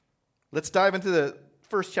Let's dive into the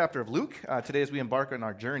first chapter of Luke today as we embark on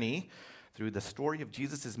our journey through the story of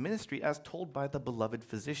Jesus' ministry as told by the beloved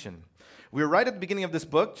physician. We're right at the beginning of this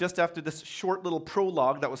book, just after this short little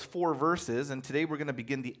prologue that was 4 verses, and today we're going to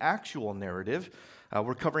begin the actual narrative.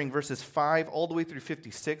 We're covering verses 5 all the way through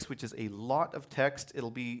 56, which is a lot of text.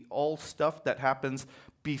 It'll be all stuff that happens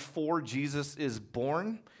before Jesus is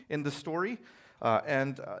born in the story.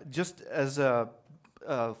 Just as a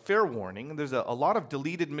fair warning, there's a lot of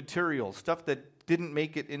deleted material, stuff that didn't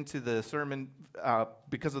make it into the sermon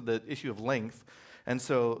because of the issue of length. And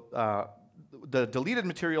so the deleted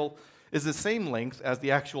material is the same length as the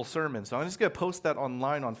actual sermon. So I'm just going to post that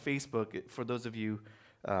online on Facebook for those of you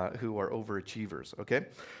who are overachievers, okay?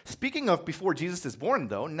 Speaking of before Jesus is born,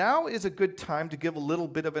 though, now is a good time to give a little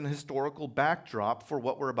bit of an historical backdrop for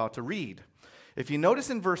what we're about to read. If you notice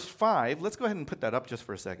in verse 5, let's go ahead and put that up just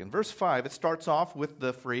for a second. Verse 5, it starts off with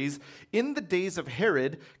the phrase, in the days of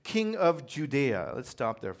Herod, king of Judea. Let's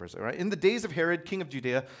stop there for a second, right? In the days of Herod, king of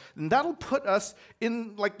Judea. And that'll put us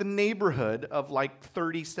in like the neighborhood of like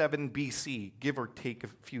 37 BC, give or take a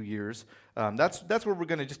few years. That's where we're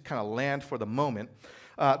going to just kind of land for the moment.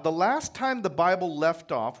 The last time the Bible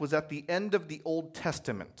left off was at the end of the Old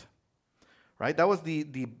Testament. Right? That was the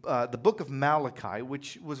book of Malachi,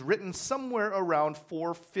 which was written somewhere around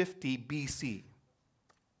 450 BC.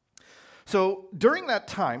 So during that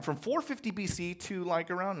time, from 450 BC to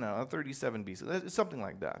like around now, 37 BC, something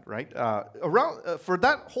like that, right? For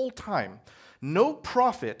that whole time, no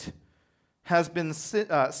prophet has been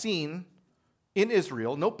seen in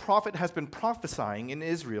Israel. No prophet has been prophesying in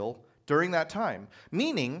Israel during that time,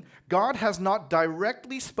 meaning God has not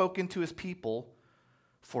directly spoken to his people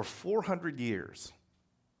for 400 years.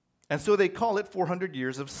 And so they call it 400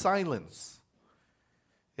 years of silence.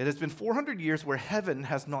 It has been 400 years where heaven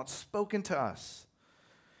has not spoken to us.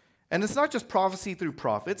 And it's not just prophecy through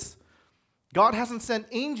prophets. God hasn't sent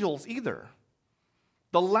angels either.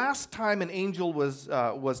 The last time an angel was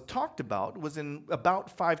talked about was in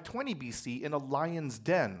about 520 BC in a lion's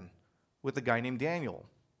den with a guy named Daniel.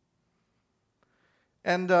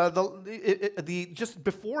 And just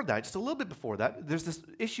before that, just a little bit before that, there's this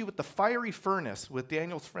issue with the fiery furnace with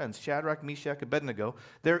Daniel's friends, Shadrach, Meshach, Abednego.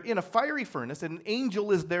 They're in a fiery furnace, and an angel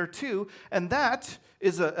is there too. And that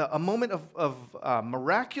is a moment of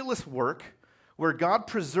miraculous work where God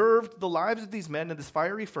preserved the lives of these men in this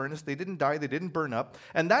fiery furnace. They didn't die, they didn't burn up.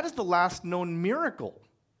 And that is the last known miracle.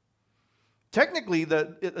 Technically,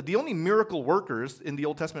 the only miracle workers in the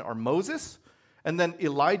Old Testament are Moses, and then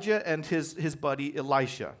Elijah and his buddy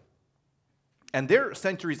Elisha. And they're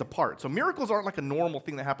centuries apart. So miracles aren't like a normal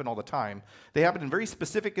thing that happen all the time. They happen in very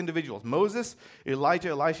specific individuals. Moses, Elijah,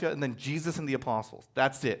 Elisha, and then Jesus and the apostles.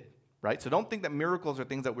 That's it, right? So don't think that miracles are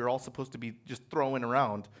things that we're all supposed to be just throwing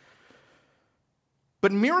around.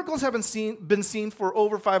 But miracles haven't been seen for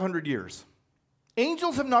over 500 years.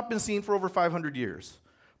 Angels have not been seen for over 500 years.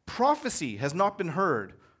 Prophecy has not been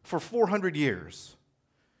heard for 400 years.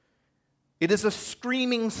 It is a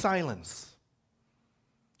screaming silence,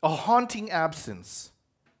 a haunting absence.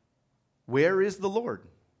 Where is the Lord?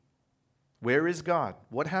 Where is God?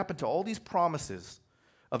 What happened to all these promises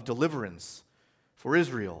of deliverance for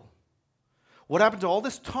Israel? What happened to all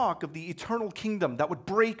this talk of the eternal kingdom that would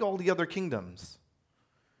break all the other kingdoms?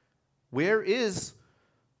 Where is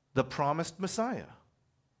the promised Messiah,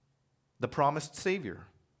 the promised Savior?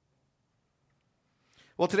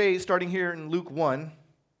 Well, today, starting here in Luke 1,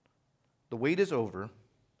 the wait is over,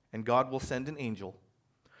 and God will send an angel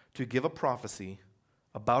to give a prophecy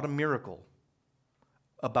about a miracle,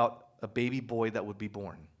 about a baby boy that would be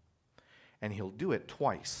born. And he'll do it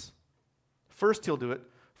twice. First, he'll do it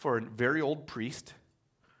for a very old priest,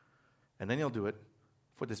 and then he'll do it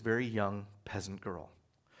for this very young peasant girl.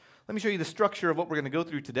 Let me show you the structure of what we're going to go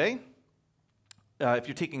through today. If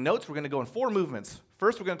you're taking notes, we're going to go in 4 movements.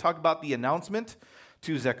 First, we're going to talk about the announcement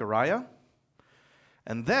to Zechariah,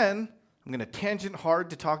 and then I'm going to tangent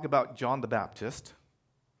hard to talk about John the Baptist.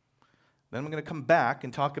 Then I'm going to come back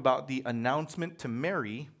and talk about the announcement to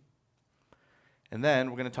Mary. And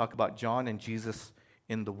then we're going to talk about John and Jesus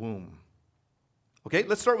in the womb. Okay,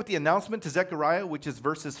 let's start with the announcement to Zechariah, which is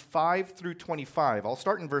verses 5 through 25. I'll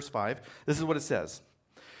start in verse 5. This is what it says.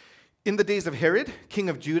 In the days of Herod, king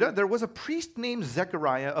of Judah, there was a priest named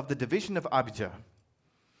Zechariah of the division of Abijah.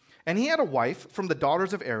 And he had a wife from the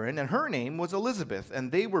daughters of Aaron, and her name was Elizabeth,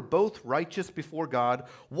 and they were both righteous before God,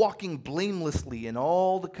 walking blamelessly in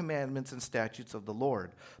all the commandments and statutes of the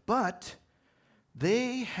Lord. But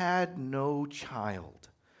they had no child,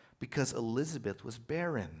 because Elizabeth was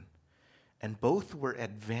barren, and both were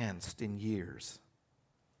advanced in years.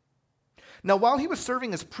 Now, while he was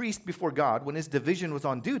serving as priest before God, when his division was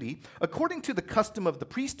on duty, according to the custom of the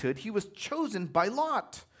priesthood, he was chosen by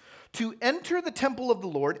lot to enter the temple of the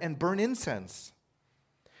Lord and burn incense.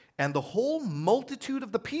 And the whole multitude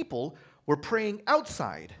of the people were praying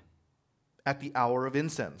outside at the hour of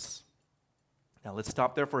incense. Now, let's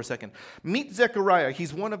stop there for a second. Meet Zechariah.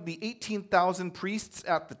 He's one of the 18,000 priests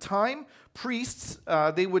at the time. Priests,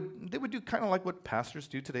 they would do kind of like what pastors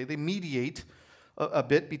do today. They mediate a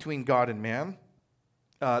bit between God and man.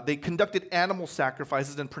 They conducted animal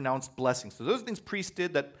sacrifices and pronounced blessings. So those things priests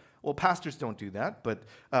did that, well, pastors don't do that, but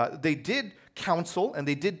they did counsel and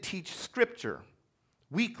they did teach scripture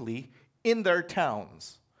weekly in their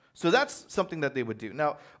towns. So that's something that they would do.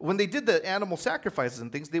 Now, when they did the animal sacrifices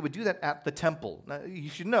and things, they would do that at the temple. Now, you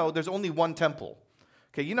should know there's only one temple.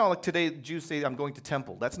 Okay, you know, like today, Jews say, I'm going to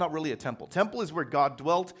temple. That's not really a temple. Temple is where God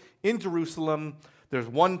dwelt in Jerusalem. There's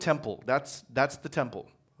one temple. That's the temple,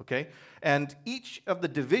 okay? And each of the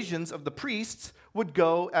divisions of the priests would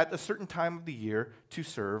go at a certain time of the year to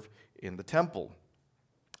serve in the temple.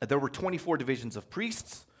 There were 24 divisions of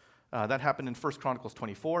priests. That happened in 1 Chronicles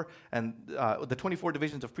 24, and the 24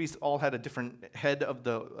 divisions of priests all had a different head of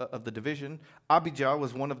the division. Abijah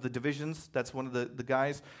was one of the divisions. That's one of the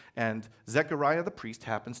guys, and Zechariah the priest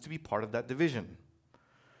happens to be part of that division.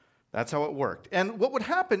 That's how it worked. And what would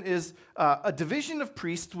happen is a division of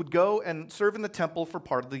priests would go and serve in the temple for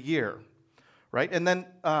part of the year, right? And then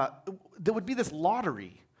there would be this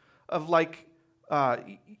lottery of like,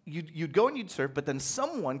 you'd go and you'd serve, but then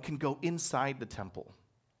someone can go inside the temple.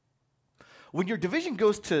 When your division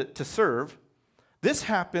goes to serve, this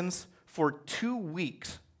happens for 2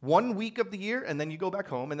 weeks. 1 week of the year, and then you go back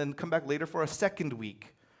home, and then come back later for a second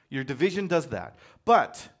week. Your division does that.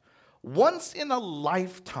 But once in a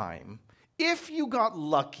lifetime, if you got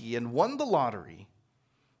lucky and won the lottery,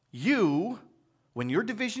 you, when your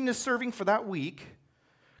division is serving for that week,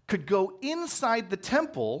 could go inside the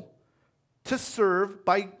temple to serve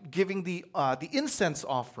by giving the incense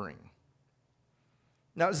offering.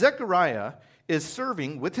 Now, Zechariah is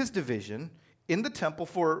serving with his division in the temple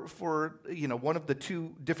for one of the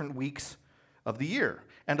 2 different weeks of the year.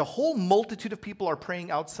 And a whole multitude of people are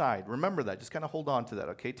praying outside. Remember that. Just kind of hold on to that,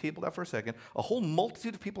 okay? Table that for a second. A whole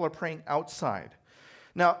multitude of people are praying outside.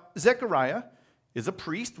 Now, Zechariah is a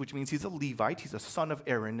priest, which means he's a Levite. He's a son of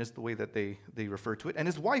Aaron is the way that they refer to it. And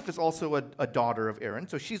his wife is also a daughter of Aaron.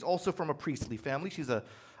 So she's also from a priestly family. She's a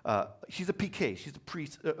PK. She's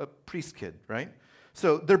a priest kid, right?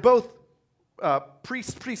 So they're both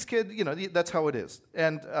priest kid, that's how it is.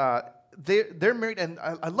 And they're married, and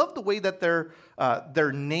I love the way that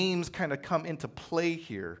their names kind of come into play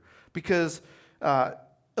here, because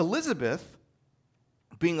Elizabeth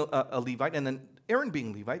being a Levite, and then Aaron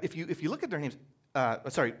being Levite, if you look at their names,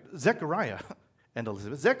 Zechariah and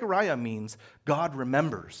Elizabeth, Zechariah means God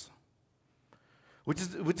remembers, which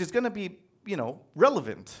is going to be,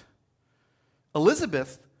 relevant.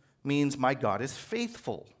 Elizabeth means my God is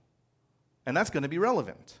faithful. And that's going to be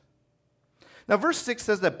relevant. Now, verse 6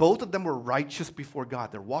 says that both of them were righteous before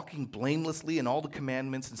God. They're walking blamelessly in all the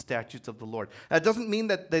commandments and statutes of the Lord. That doesn't mean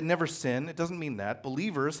that they never sin. It doesn't mean that.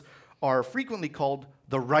 Believers are frequently called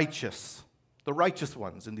the righteous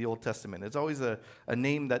ones in the Old Testament. It's always a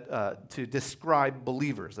name that to describe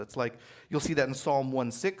believers. That's like, you'll see that in Psalm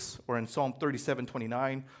 1:6 or in Psalm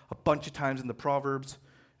 37:29, a bunch of times in the Proverbs,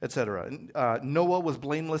 etc. Noah was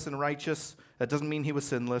blameless and righteous. That doesn't mean he was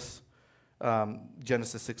sinless.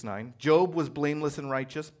 Genesis 6:9. Job was blameless and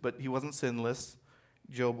righteous, but he wasn't sinless.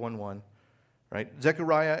 Job 1:1. Right?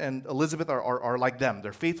 Zechariah and Elizabeth are like them.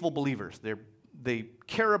 They're faithful believers. They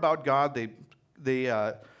care about God. They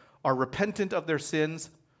are repentant of their sins,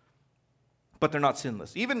 but they're not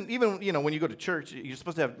sinless. Even when you go to church, you're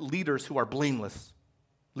supposed to have leaders who are blameless,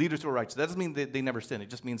 leaders who are righteous. That doesn't mean they never sin. It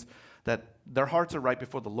just means that their hearts are right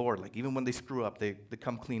before the Lord. Like even when they screw up, they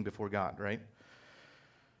come clean before God, right?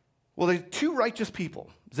 Well, they're 2 righteous people,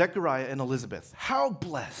 Zechariah and Elizabeth. How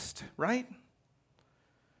blessed, right?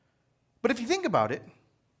 But if you think about it,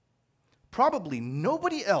 probably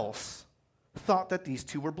nobody else thought that these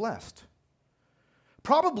 2 were blessed.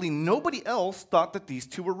 Probably nobody else thought that these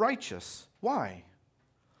 2 were righteous. Why?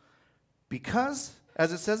 Because,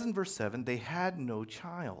 as it says in verse 7, they had no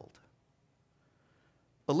child.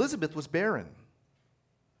 Elizabeth was barren.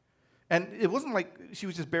 And it wasn't like she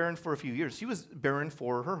was just barren for a few years. She was barren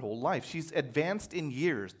for her whole life. She's advanced in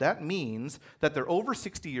years. That means that they're over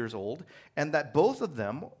 60 years old and that both of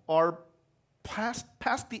them are past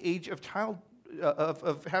the age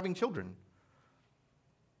of having children.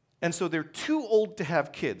 And so they're too old to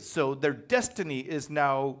have kids. So their destiny is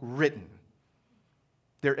now written.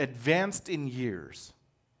 They're advanced in years.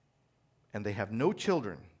 and they have no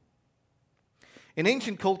children. In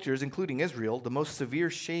ancient cultures, including Israel, the most severe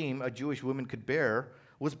shame a Jewish woman could bear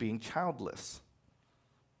was being childless.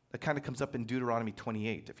 That kind of comes up in Deuteronomy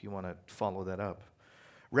 28, if you want to follow that up.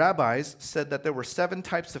 Rabbis said that there were 7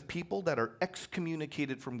 types of people that are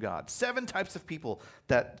excommunicated from God. 7 types of people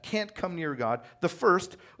that can't come near God. The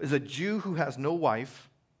first is a Jew who has no wife.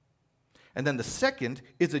 And then the second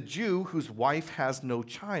is a Jew whose wife has no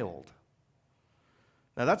child.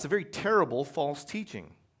 Now that's a very terrible false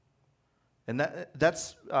teaching. And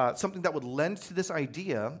that's something that would lend to this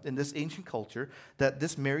idea in this ancient culture that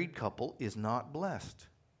this married couple is not blessed.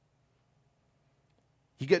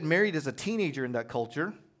 You get married as a teenager in that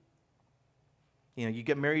culture. You know, you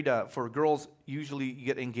get married for girls, usually you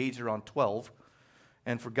get engaged around 12,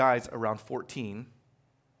 and for guys around 14.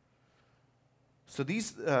 So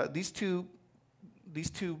these two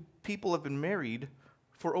people have been married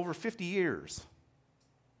for over 50 years.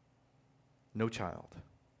 No child.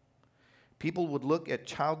 People would look at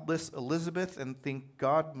childless Elizabeth and think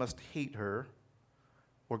God must hate her,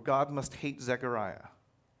 or God must hate Zechariah.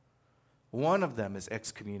 One of them is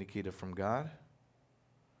excommunicated from God.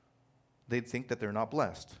 They'd think that they're not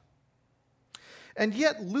blessed. And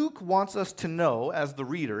yet Luke wants us to know, as the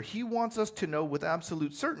reader, he wants us to know with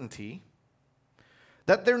absolute certainty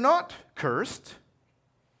that they're not cursed,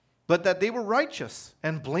 but that they were righteous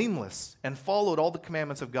and blameless and followed all the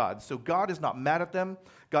commandments of God. So God is not mad at them.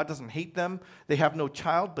 God doesn't hate them. They have no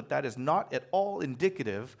child, but that is not at all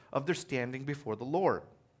indicative of their standing before the Lord.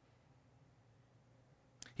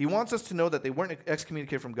 He wants us to know that they weren't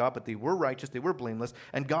excommunicated from God, but they were righteous, they were blameless,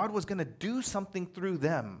 and God was going to do something through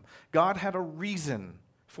them. God had a reason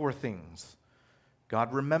for things.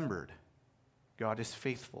 God remembered. God is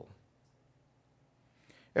faithful.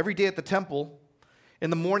 Every day at the temple, in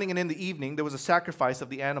the morning and in the evening, there was a sacrifice of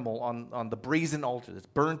the animal on the brazen altar. It's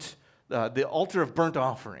burnt, the altar of burnt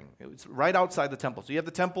offering. It was right outside the temple. So you have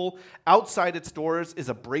the temple. Outside its doors is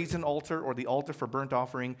a brazen altar, or the altar for burnt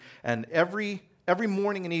offering. And every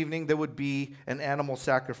morning and evening, there would be an animal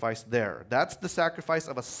sacrifice there. That's the sacrifice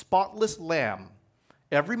of a spotless lamb.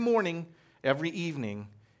 Every morning, every evening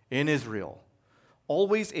in Israel.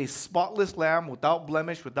 Always a spotless lamb without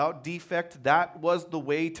blemish, without defect. That was the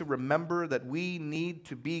way to remember that we need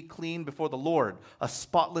to be clean before the Lord. A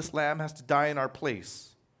spotless lamb has to die in our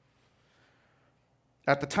place.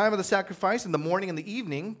 At the time of the sacrifice, in the morning and the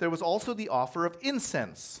evening, there was also the offer of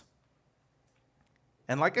incense.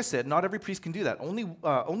 And like I said, not every priest can do that.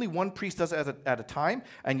 Only one priest does it at a time,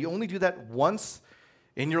 and you only do that once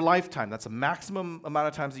in your lifetime. That's a maximum amount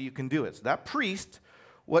of times that you can do it. So that priest,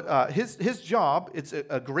 his job, it's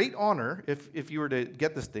a great honor if you were to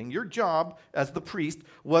get this thing. Your job as the priest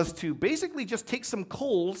was to basically just take some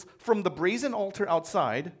coals from the brazen altar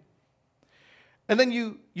outside, and then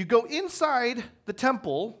you go inside the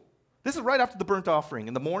temple. This is right after the burnt offering,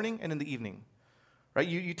 in the morning and in the evening. Right?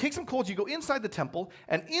 You take some coals, you go inside the temple,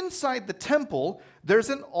 and inside the temple, there's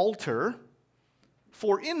an altar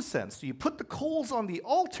for incense. So you put the coals on the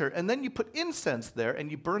altar, and then you put incense there, and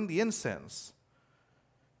you burn the incense.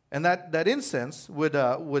 And that incense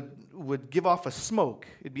would give off a smoke.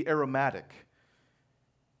 It'd be aromatic.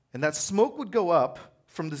 And that smoke would go up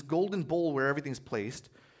from this golden bowl where everything's placed,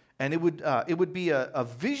 and it would be a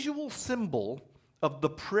visual symbol of the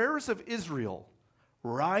prayers of Israel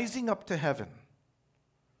rising up to heaven.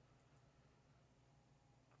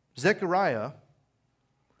 Zechariah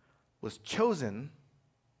was chosen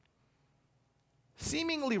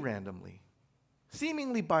seemingly randomly,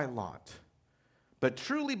 seemingly by lot, but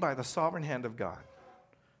truly by the sovereign hand of God.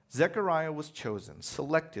 Zechariah was chosen,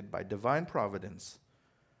 selected by divine providence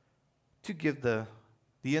to give the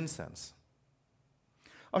incense.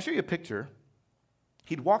 I'll show you a picture.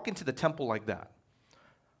 He'd walk into the temple like that.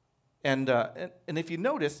 And if you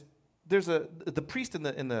notice, the priest in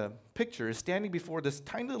the picture is standing before this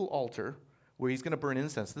tiny little altar where he's going to burn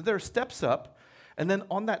incense. Then there are steps up, and then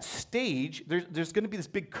on that stage, there's going to be this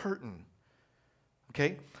big curtain.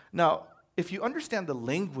 Okay? Now, if you understand the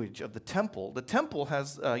language of the temple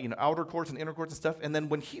has outer courts and inner courts and stuff, and then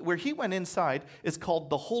where he went inside is called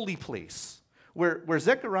the holy place. Where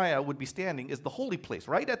Zechariah would be standing is the holy place,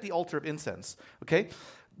 right at the altar of incense. Okay?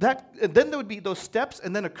 Then there would be those steps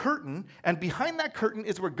and then a curtain, and behind that curtain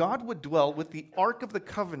is where God would dwell with the Ark of the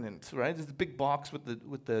Covenant, right? There's a big box with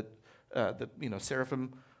the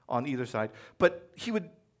seraphim on either side. But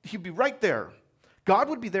he'd be right there. God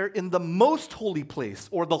would be there in the most holy place,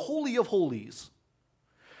 or the Holy of Holies.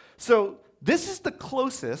 So this is the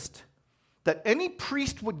closest that any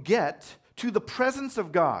priest would get to the presence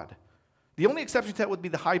of God. The only exception to that would be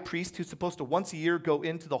the high priest, who's supposed to once a year go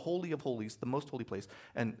into the Holy of Holies, the most holy place,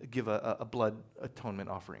 and give a blood atonement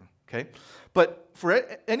offering, okay? But for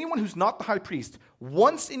anyone who's not the high priest,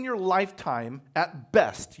 once in your lifetime, at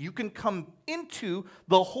best, you can come into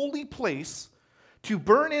the holy place to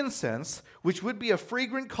burn incense, which would be a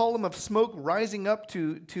fragrant column of smoke rising up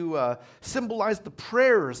to symbolize the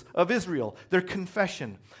prayers of Israel, their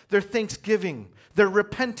confession, their thanksgiving, their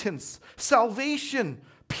repentance, salvation,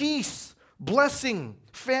 peace, blessing,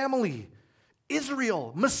 family,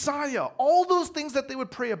 Israel, Messiah, all those things that they would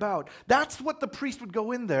pray about. That's what the priest would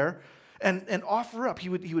go in there and offer up. He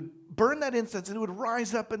would burn that incense, and it would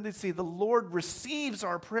rise up, and they'd say, the Lord receives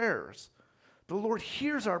our prayers. The Lord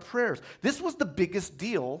hears our prayers. This was the biggest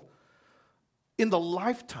deal in the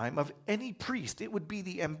lifetime of any priest. It would be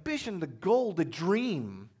the ambition, the goal, the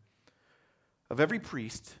dream of every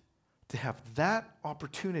priest to have that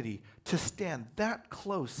opportunity to stand that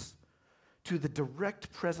close to the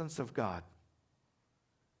direct presence of God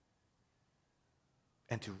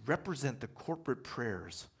and to represent the corporate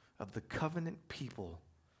prayers of the covenant people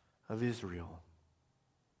of Israel.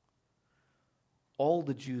 All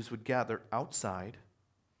the Jews would gather outside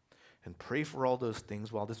and pray for all those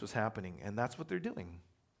things while this was happening. And that's what they're doing,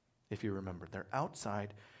 if you remember. They're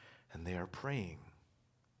outside and they are praying.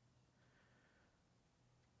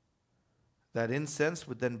 That incense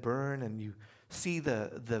would then burn, and you see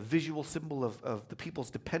the visual symbol of the people's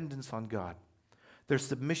dependence on God, their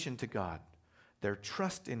submission to God, their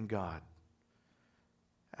trust in God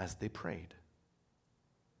as they prayed.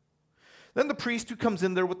 Then the priest who comes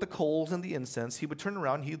in there with the coals and the incense, he would turn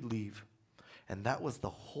around, he'd leave. And that was the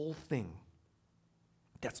whole thing.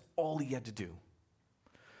 That's all he had to do.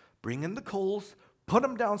 Bring in the coals, put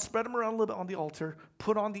them down, spread them around a little bit on the altar,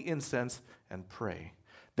 put on the incense, and pray.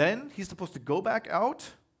 Then he's supposed to go back out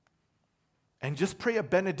and just pray a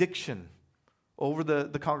benediction over the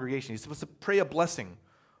congregation. He's supposed to pray a blessing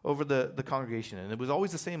over the congregation. And it was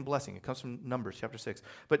always the same blessing. It comes from Numbers chapter 6.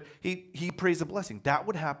 But he prays a blessing. That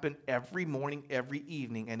would happen every morning, every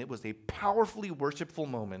evening, and it was a powerfully worshipful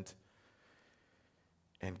moment.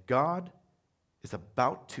 And God is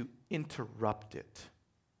about to interrupt it.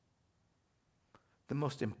 The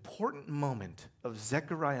most important moment of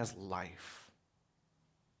Zechariah's life.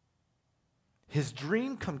 His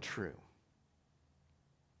dream come true.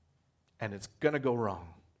 And it's going to go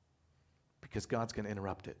wrong, because God's going to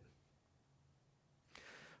interrupt it.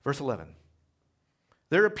 Verse 11.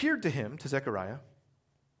 There appeared to him, to Zechariah,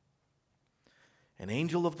 an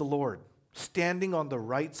angel of the Lord standing on the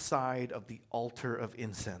right side of the altar of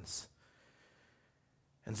incense.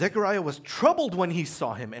 And Zechariah was troubled when he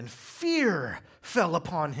saw him, and fear fell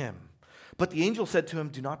upon him. But the angel said to him,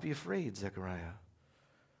 do not be afraid, Zechariah,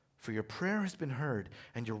 for your prayer has been heard,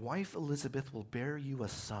 and your wife Elizabeth will bear you a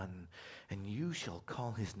son, and you shall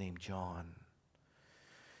call his name John.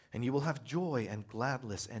 And you will have joy and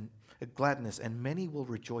gladness, and many will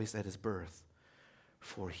rejoice at his birth,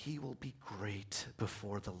 for he will be great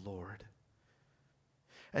before the Lord.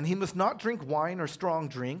 And he must not drink wine or strong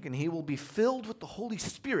drink, and he will be filled with the Holy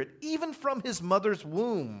Spirit, even from his mother's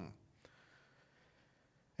womb.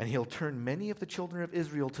 And he'll turn many of the children of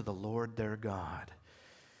Israel to the Lord their God.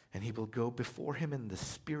 And he will go before him in the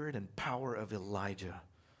spirit and power of Elijah,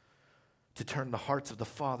 to turn the hearts of the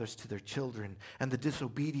fathers to their children, and the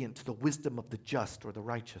disobedient to the wisdom of the just or the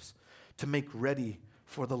righteous, to make ready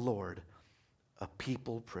for the Lord a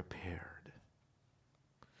people prepared.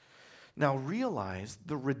 Now realize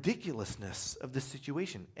the ridiculousness of this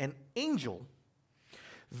situation. An angel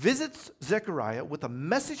visits Zechariah with a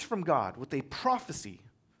message from God, with a prophecy,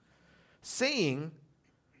 saying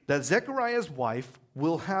that Zechariah's wife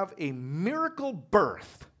will have a miracle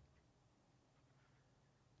birth,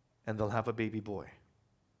 and they'll have a baby boy.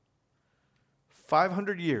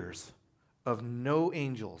 500 years of no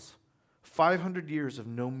angels, 500 years of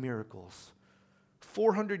no miracles,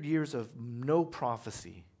 400 years of no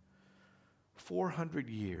prophecy, 400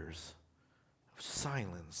 years of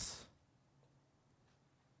silence.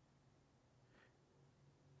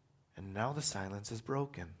 And now the silence is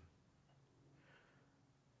broken.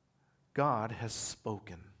 God has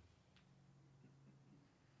spoken.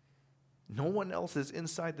 No one else is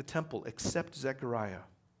inside the temple except Zechariah,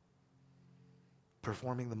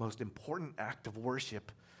 performing the most important act of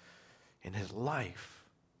worship in his life.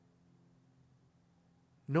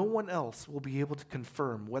 No one else will be able to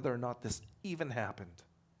confirm whether or not this even happened.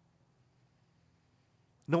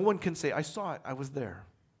 No one can say, I saw it, I was there.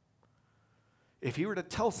 If he were to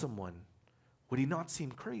tell someone, would he not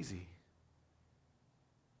seem crazy?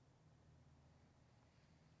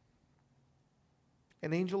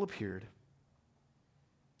 An angel appeared,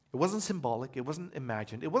 It wasn't symbolic. It wasn't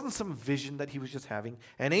imagined. It wasn't some vision that he was just having.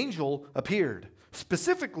 An angel appeared,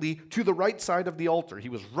 specifically to the right side of the altar. He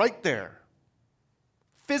was right there,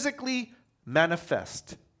 physically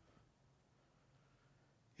manifest.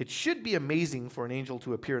 It should be amazing for an angel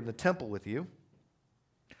to appear in the temple with you.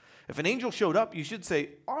 If an angel showed up, you should say,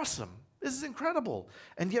 awesome, this is incredible.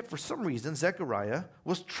 And yet, for some reason, Zechariah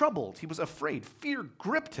was troubled. He was afraid. Fear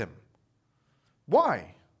gripped him.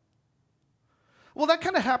 Why? Well, that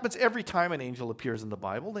kind of happens every time an angel appears in the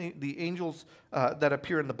Bible. The angels that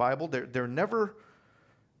appear in the Bible, they're never,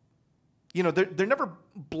 they're never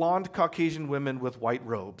blonde Caucasian women with white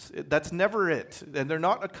robes. That's never it. And they're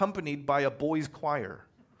not accompanied by a boys' choir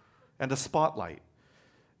and a spotlight.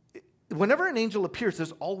 Whenever an angel appears,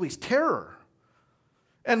 there's always terror.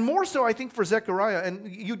 And more so, I think, for Zechariah, and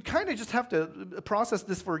you'd kind of just have to process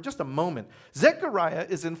this for just a moment. Zechariah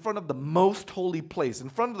is in front of the most holy place, in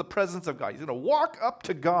front of the presence of God. He's going to walk up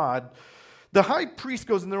to God. The high priest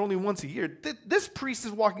goes in there only once a year. This priest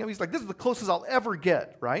is walking up. He's like, this is the closest I'll ever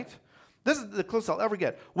get, right? This is the closest I'll ever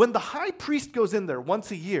get. When the high priest goes in there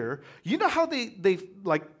once a year, you know how they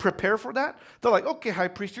like prepare for that? They're like, okay, high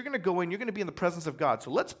priest, you're going to go in. You're going to be in the presence of God.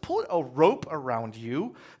 So let's put a rope around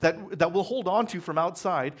you that we'll hold on to from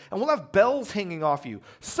outside, and we'll have bells hanging off you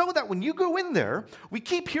so that when you go in there, we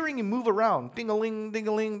keep hearing you move around, ding-a-ling,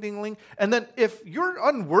 ding-a-ling, ding-a-ling. And then if you're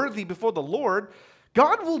unworthy before the Lord,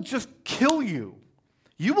 God will just kill you.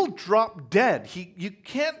 You will drop dead. You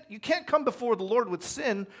can't come before the Lord with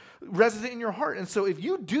sin resident in your heart. And so if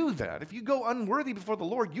you do that, if you go unworthy before the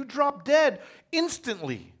Lord, you drop dead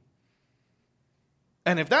instantly.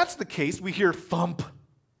 And if that's the case, we hear thump.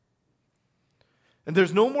 And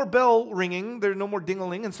there's no more bell ringing. There's no more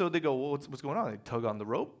ding-a-ling. And so they go, well, what's going on? They tug on the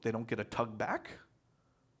rope. They don't get a tug back.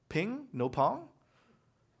 Ping, no pong.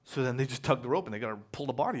 So then they just tug the rope and they got to pull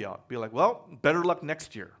the body out. Be like, well, better luck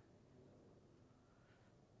next year.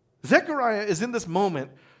 Zechariah is in this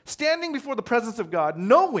moment, standing before the presence of God,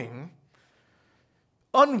 knowing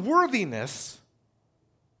unworthiness,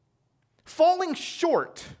 falling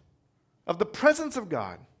short of the presence of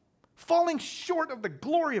God, falling short of the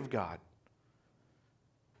glory of God,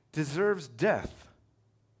 deserves death.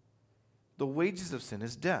 The wages of sin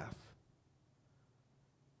is death.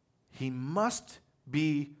 He must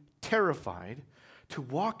be terrified to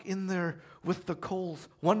walk in there with the coals,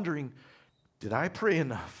 wondering, did I pray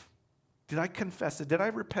enough? Did I confess it? Did I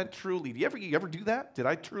repent truly? Do you ever do that? Did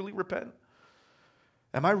I truly repent?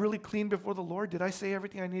 Am I really clean before the Lord? Did I say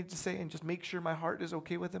everything I needed to say and just make sure my heart is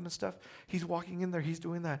okay with him and stuff? He's walking in there. He's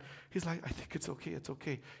doing that. He's like, I think it's okay. It's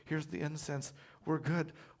okay. Here's the incense. We're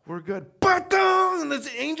good. We're good. And this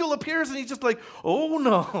angel appears and he's just like, oh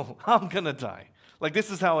no, I'm going to die. Like this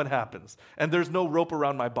is how it happens. And there's no rope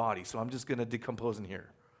around my body, so I'm just going to decompose in here.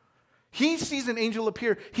 He sees an angel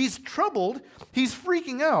appear. He's troubled. He's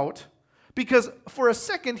freaking out. Because for a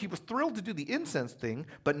second, he was thrilled to do the incense thing,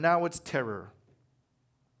 but now it's terror.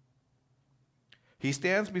 He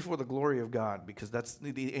stands before the glory of God because that's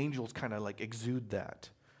the angels kind of like exude that.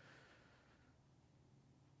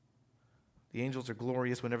 The angels are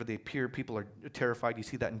glorious whenever they appear. People are terrified. You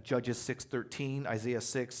see that in Judges 6:13, Isaiah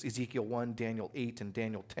 6, Ezekiel 1, Daniel 8, and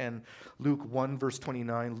Daniel 10, Luke 1, verse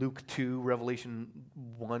 29, Luke 2, Revelation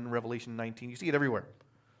 1, Revelation 19. You see it everywhere.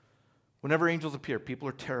 Whenever angels appear, people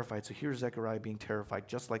are terrified. So here's Zechariah being terrified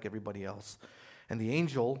just like everybody else. And the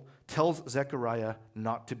angel tells Zechariah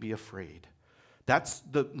not to be afraid. That's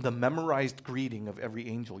the memorized greeting of every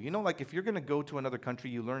angel. You know, like if you're going to go to another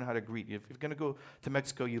country, you learn how to greet. If you're going to go to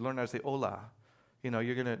Mexico, you learn how to say hola. You know,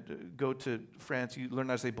 you're going to go to France, you learn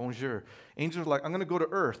how to say bonjour. Angels are like, I'm going to go to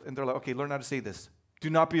earth. And they're like, okay, learn how to say this.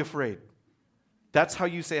 Do not be afraid. That's how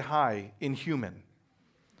you say hi in human.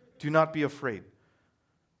 Do not be afraid.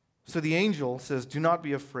 So the angel says, do not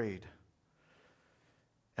be afraid.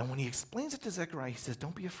 And when he explains it to Zechariah, he says,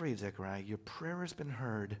 don't be afraid, Zechariah. Your prayer has been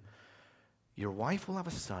heard. Your wife will have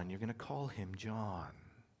a son. You're going to call him John.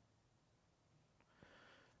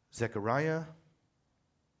 Zechariah,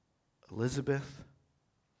 Elizabeth,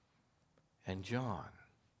 and John.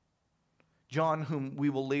 John, whom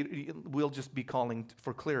we'll just be calling,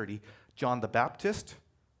 for clarity, John the Baptist.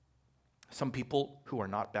 Some people who are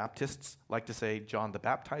not Baptists like to say John the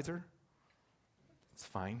Baptizer. It's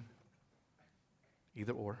fine.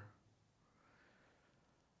 Either or.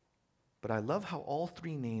 But I love how all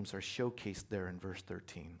three names are showcased there in verse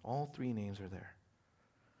 13. All three names are there.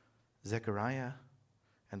 Zechariah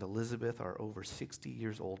and Elizabeth are over 60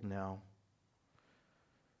 years old now.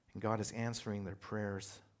 And God is answering their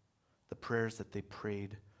prayers, the prayers that they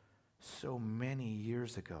prayed so many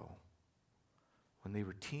years ago when they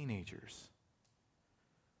were teenagers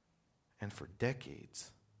and for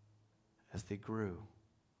decades as they grew,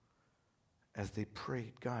 as they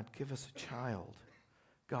prayed, God, give us a child.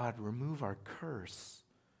 God, remove our curse.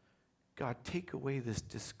 God, take away this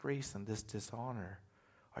disgrace and this dishonor.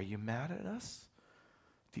 Are you mad at us?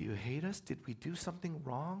 Do you hate us? Did we do something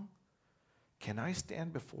wrong? Can I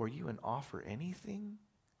stand before you and offer anything?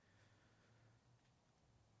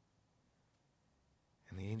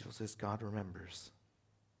 And the angel says, God remembers.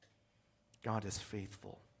 God is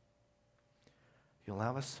faithful. You'll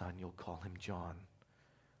have a son, you'll call him John,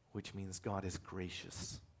 which means God is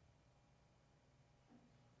gracious.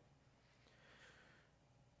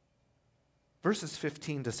 Verses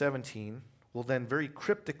 15 to 17 will then very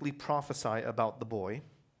cryptically prophesy about the boy,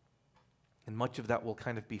 and much of that will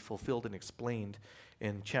kind of be fulfilled and explained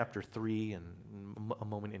in chapter 3 and a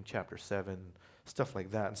moment in chapter 7, stuff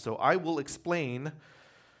like that. And so I will explain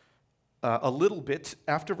a little bit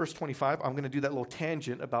after verse 25. I'm going to do that little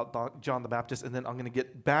tangent about John the Baptist, and then I'm going to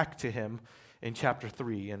get back to him in chapter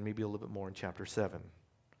 3 and maybe a little bit more in chapter 7.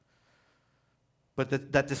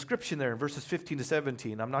 But that description there in verses 15 to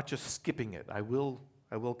 17, I'm not just skipping it. I will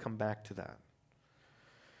come back to that.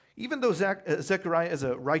 Even though Zechariah is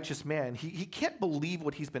a righteous man, he can't believe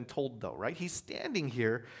what he's been told, though, right? He's standing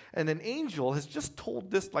here, and an angel has just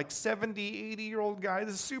told this like 70, 80-year-old guy,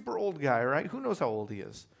 this super old guy, right? Who knows how old he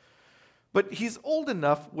is? But he's old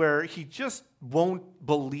enough where he just won't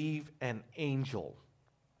believe an angel.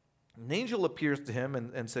 An angel appears to him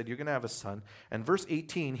and said, you're going to have a son. And verse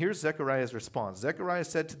 18, here's Zechariah's response. Zechariah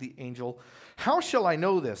said to the angel, how shall I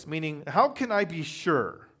know this? Meaning, how can I be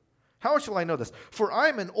sure? How shall I know this? For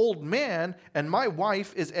I'm an old man, and my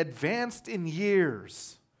wife is advanced in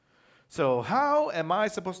years. So how am I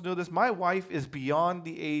supposed to know this? My wife is beyond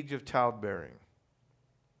the age of childbearing.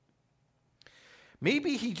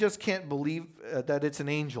 Maybe he just can't believe that it's an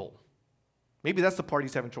angel. Maybe that's the part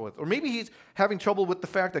he's having trouble with. Or maybe he's having trouble with the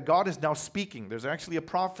fact that God is now speaking. There's actually a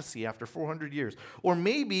prophecy after 400 years. Or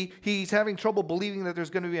maybe he's having trouble believing that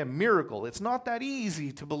there's going to be a miracle. It's not that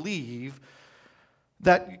easy to believe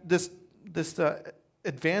that this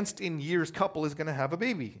advanced in years couple is going to have a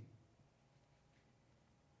baby.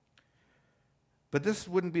 But this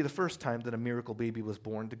wouldn't be the first time that a miracle baby was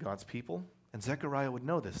born to God's people. And Zechariah would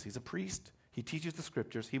know this. He's a priest. He teaches the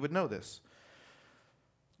scriptures. He would know this.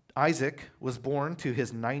 Isaac was born to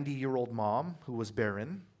his 90-year-old mom who was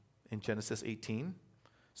barren in Genesis 18.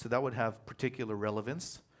 So that would have particular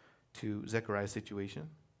relevance to Zechariah's situation.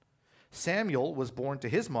 Samuel was born to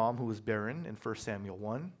his mom who was barren in 1 Samuel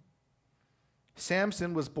 1.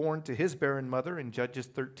 Samson was born to his barren mother in Judges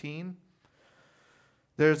 13.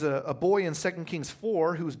 There's a boy in 2 Kings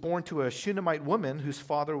 4 who was born to a Shunammite woman whose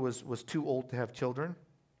father was too old to have children.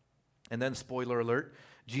 And then, spoiler alert,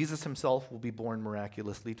 Jesus himself will be born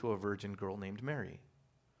miraculously to a virgin girl named Mary.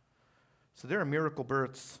 So there are miracle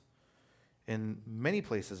births in many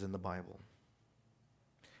places in the Bible.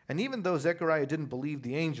 And even though Zechariah didn't believe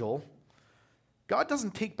the angel, God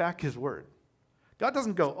doesn't take back his word. God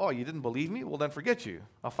doesn't go, oh, you didn't believe me? Well, then forget you.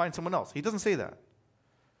 I'll find someone else. He doesn't say that.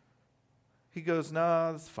 He goes,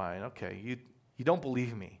 no, that's fine. Okay, you don't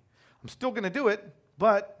believe me. I'm still going to do it,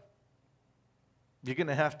 but you're going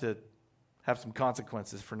to have some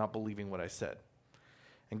consequences for not believing what I said.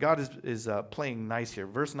 And God is playing nice here.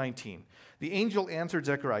 Verse 19, the angel answered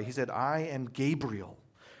Zechariah. He said, I am Gabriel.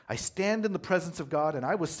 I stand in the presence of God, and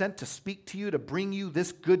I was sent to speak to you to bring you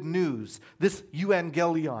this good news, this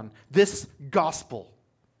euangelion, this gospel.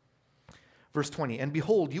 Verse 20, and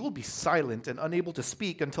behold, you will be silent and unable to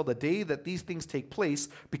speak until the day that these things take place,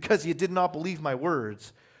 because you did not believe my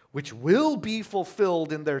words, which will be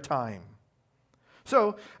fulfilled in their time.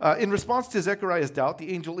 So, in response to Zechariah's doubt,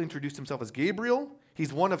 the angel introduced himself as Gabriel.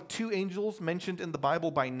 He's one of two angels mentioned in the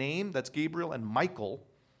Bible by name. That's Gabriel and Michael.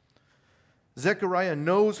 Zechariah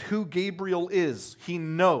knows who Gabriel is. He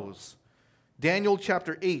knows. Daniel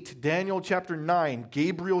chapter 8, Daniel chapter 9,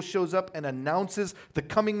 Gabriel shows up and announces the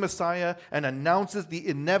coming Messiah and announces the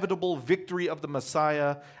inevitable victory of the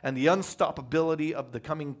Messiah and the unstoppability of the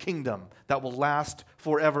coming kingdom that will last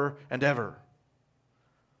forever and ever.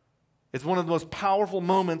 It's one of the most powerful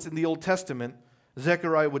moments in the Old Testament.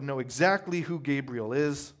 Zechariah would know exactly who Gabriel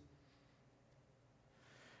is.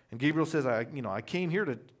 And Gabriel says, I came here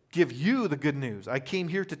to give you the good news. I came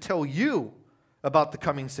here to tell you about the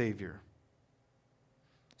coming Savior.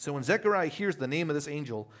 So when Zechariah hears the name of this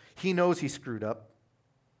angel, he knows he screwed up.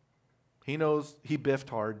 He knows he biffed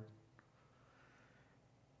hard.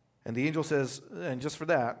 And the angel says, and just for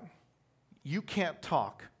that, you can't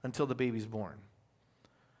talk until the baby's born.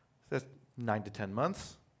 That's 9 to 10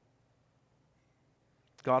 months.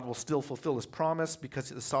 God will still fulfill his promise because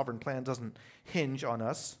the sovereign plan doesn't hinge on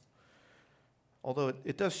us. although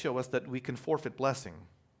it does show us that we can forfeit blessing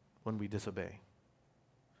when we disobey.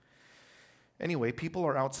 Anyway, people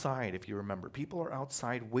are outside, if you remember. People are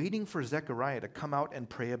outside waiting for Zechariah to come out and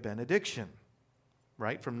pray a benediction,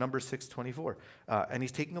 right? From Numbers 6:24. And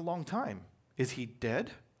he's taking a long time. Is he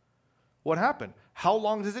dead? What happened? How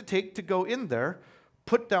long does it take to go in there,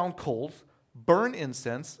 put down coals, burn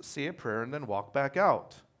incense, say a prayer, and then walk back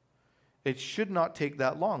out? It should not take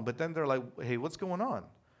that long. But then they're like, hey, what's going on?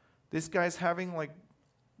 This guy's having like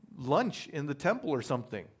lunch in the temple or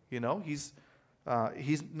something. You know, he's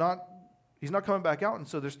not coming back out, and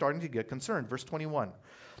so they're starting to get concerned. Verse 21.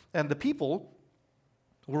 And the people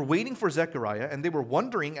were waiting for Zechariah, and they were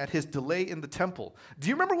wondering at his delay in the temple. Do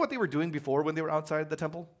you remember what they were doing before when they were outside the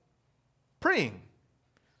temple? Praying.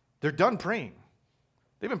 They're done praying.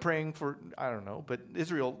 They've been praying for, I don't know, but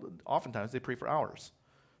Israel, oftentimes they pray for hours.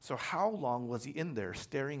 So how long was he in there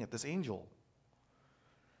staring at this angel?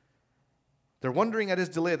 They're wondering at his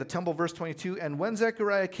delay at the temple, verse 22. And when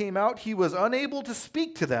Zechariah came out, he was unable to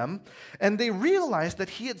speak to them, and they realized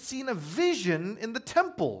that he had seen a vision in the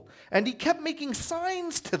temple. And he kept making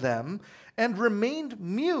signs to them and remained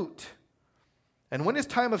mute. And when his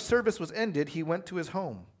time of service was ended, he went to his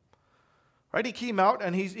home. Right? He came out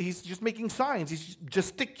and he's just making signs. He's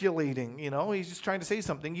gesticulating, you know. He's just trying to say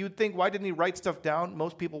something. You'd think, why didn't he write stuff down?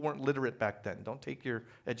 Most people weren't literate back then. Don't take your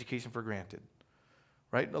education for granted.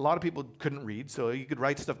 Right? A lot of people couldn't read, so you could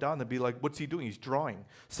write stuff down and be like, what's he doing? He's drawing.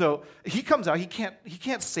 So he comes out, he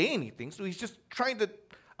can't say anything, so he's just trying to,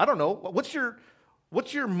 I don't know, what's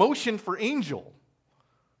your motion for angel?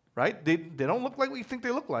 Right? They don't look like what you think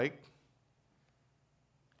they look like.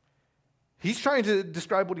 He's trying to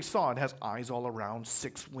describe what he saw. It has eyes all around,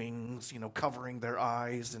 6 wings, you know, covering their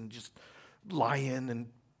eyes, and just lion and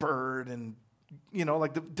bird and, you know,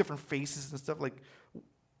 like the different faces and stuff. Like,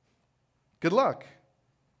 good luck.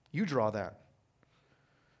 You draw that.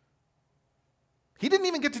 He didn't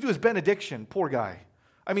even get to do his benediction, poor guy.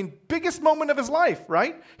 I mean, biggest moment of his life,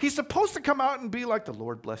 right? He's supposed to come out and be like, the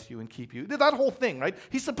Lord bless you and keep you. That whole thing, right?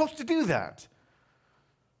 He's supposed to do that.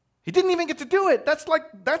 He didn't even get to do it. That's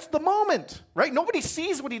the moment, right? Nobody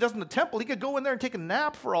sees what he does in the temple. He could go in there and take a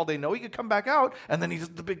nap for all they know. He could come back out, and then he does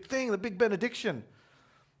the big thing, the big benediction.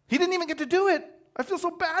 He didn't even get to do it. I feel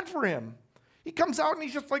so bad for him. He comes out, and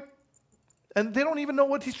he's just like, and they don't even know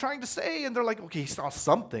what he's trying to say, and they're like, okay, he saw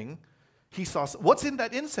something. What's in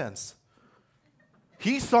that incense?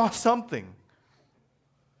 He saw something.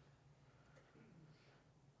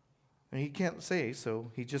 And he can't say,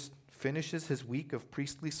 so he just finishes his week of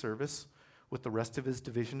priestly service with the rest of his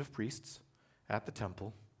division of priests at the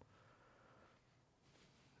temple.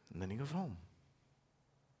 And then he goes home.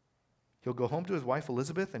 He'll go home to his wife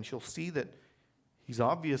Elizabeth, and she'll see that he's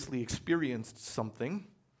obviously experienced something,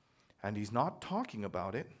 and he's not talking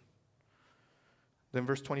about it. Then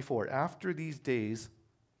verse 24, after these days,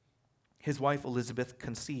 his wife Elizabeth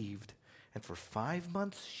conceived, and for 5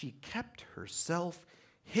 months she kept herself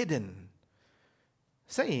hidden,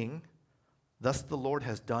 saying, thus the Lord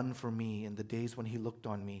has done for me in the days when he looked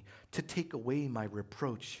on me, to take away my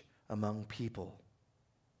reproach among people.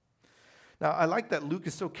 Now, I like that Luke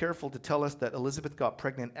is so careful to tell us that Elizabeth got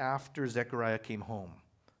pregnant after Zechariah came home.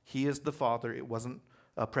 He is the father. It wasn't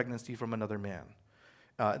a pregnancy from another man.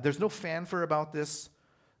 There's no fanfare about this.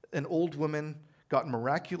 An old woman got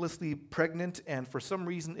miraculously pregnant, and for some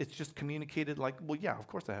reason it's just communicated like, well, yeah, of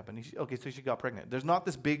course that happened. Okay, so she got pregnant. There's not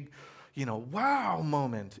this big, wow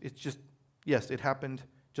moment. It's just, yes, it happened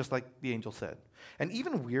just like the angel said. And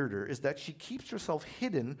even weirder is that she keeps herself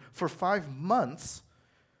hidden for 5 months,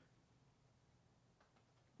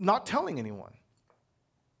 not telling anyone.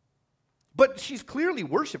 But she's clearly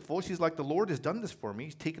worshipful. She's like, the Lord has done this for me.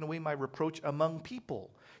 He's taken away my reproach among people.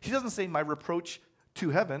 She doesn't say my reproach to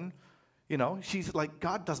heaven. She's like,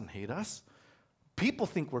 God doesn't hate us. People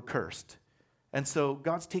think we're cursed. And so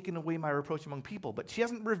God's taken away my reproach among people. But she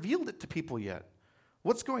hasn't revealed it to people yet.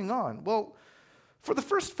 What's going on? Well, for the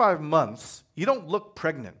first 5 months, you don't look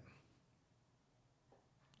pregnant.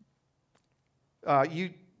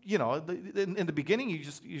 In the beginning, you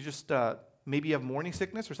just maybe you have morning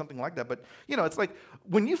sickness or something like that. But, it's like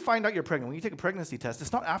when you find out you're pregnant, when you take a pregnancy test,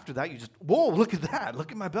 it's not after that you just, whoa, look at that.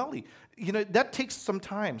 Look at my belly. That takes some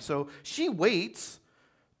time. So she waits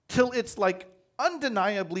till it's like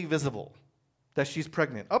undeniably visible that she's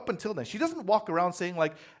pregnant. Up until then, she doesn't walk around saying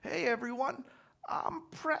like, hey, everyone, I'm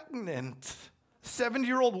pregnant.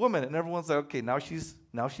 70-year-old woman. And everyone's like, okay, now she's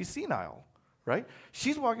senile. right?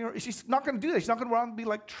 She's walking around, she's not going to do that. She's not going to run and be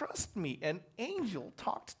like, trust me, an angel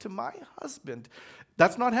talked to my husband.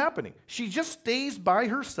 That's not happening. She just stays by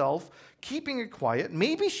herself, keeping it quiet.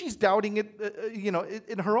 Maybe she's doubting it,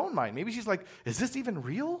 in her own mind. Maybe she's like, is this even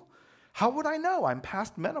real? How would I know? I'm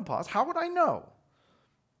past menopause. How would I know?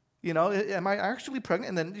 Am I actually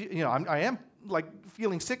pregnant? And then, I am like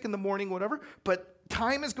feeling sick in the morning, whatever. But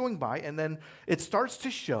time is going by, and then it starts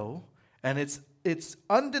to show, and it's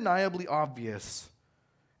undeniably obvious.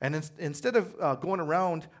 And instead of going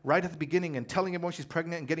around right at the beginning and telling everyone she's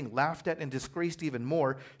pregnant and getting laughed at and disgraced even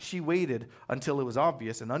more, she waited until it was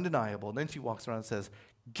obvious and undeniable. And then she walks around and says,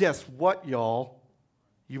 guess what, y'all?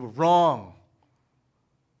 You were wrong.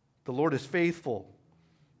 The Lord is faithful.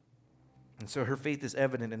 And so her faith is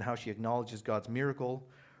evident in how she acknowledges God's miracle,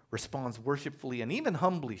 responds worshipfully, and even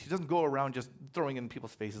humbly. She doesn't go around just throwing it in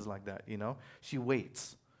people's faces like that, She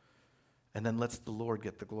waits and then lets the Lord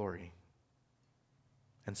get the glory.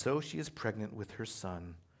 And so she is pregnant with her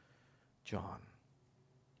son, John.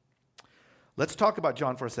 Let's talk about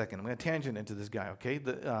John for a second. I'm going to tangent into this guy, okay?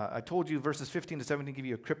 I told you verses 15 to 17 give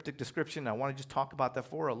you a cryptic description. I want to just talk about that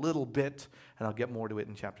for a little bit, and I'll get more to it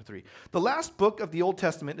in chapter 3. The last book of the Old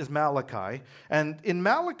Testament is Malachi, and in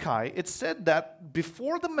Malachi, it's said that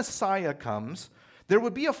before the Messiah comes, there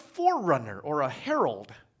would be a forerunner or a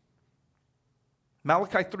herald.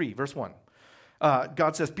 Malachi 3, verse 1.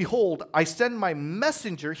 God says, behold, I send my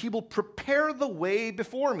messenger. He will prepare the way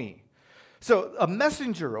before me. So a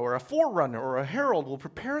messenger or a forerunner or a herald will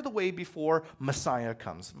prepare the way before Messiah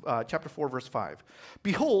comes. Chapter 4, verse 5.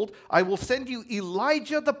 Behold, I will send you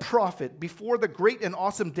Elijah the prophet before the great and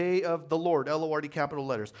awesome day of the Lord. L-O-R-D, capital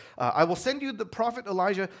letters. I will send you the prophet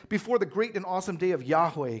Elijah before the great and awesome day of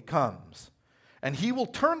Yahweh comes. And he will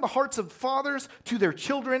turn the hearts of fathers to their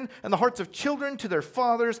children, and the hearts of children to their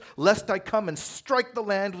fathers, lest I come and strike the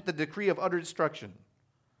land with the decree of utter destruction.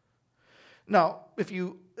 Now, if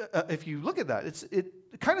you look at that,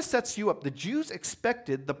 it kind of sets you up. The Jews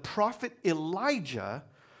expected the prophet Elijah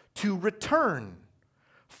to return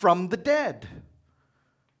from the dead.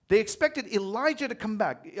 They expected Elijah to come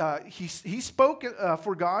back. He spoke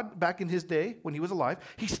for God back in his day when he was alive.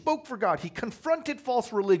 He spoke for God. He confronted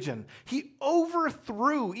false religion. He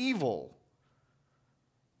overthrew evil.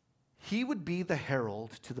 He would be the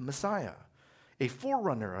herald to the Messiah, a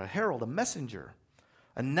forerunner, a herald, a messenger.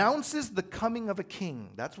 Announces the coming of a king.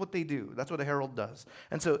 That's what they do. That's what a herald does.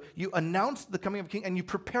 And so you announce the coming of a king and you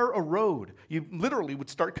prepare a road. You literally would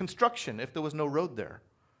start construction if there was no road there.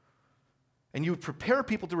 And you would prepare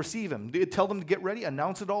people to receive him. You'd tell them to get ready,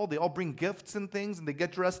 announce it all. They all bring gifts and things and they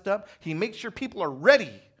get dressed up. He makes sure people are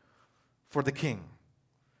ready for the king.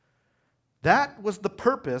 That was the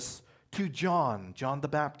purpose to John the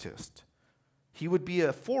Baptist. He would be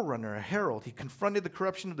a forerunner, a herald. He confronted the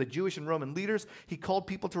corruption of the Jewish and Roman leaders. He called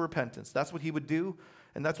people to repentance. That's what he would do,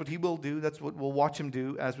 and that's what he will do. That's what we'll watch him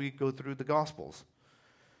do as we go through the Gospels.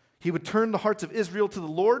 He would turn the hearts of Israel to the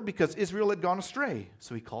Lord because Israel had gone astray,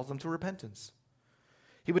 so he calls them to repentance.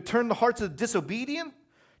 He would turn the hearts of the disobedient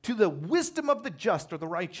to the wisdom of the just or the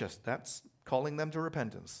righteous. That's calling them to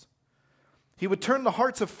repentance. He would turn the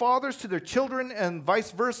hearts of fathers to their children and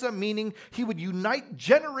vice versa, meaning he would unite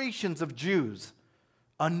generations of Jews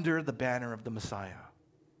under the banner of the Messiah.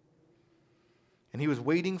 And he was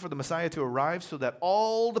waiting for the Messiah to arrive so that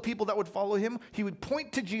all the people that would follow him, he would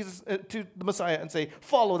point to Jesus, to the Messiah and say,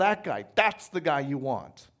 follow that guy. That's the guy you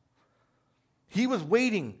want. He was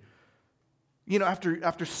waiting,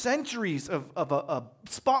 after centuries of a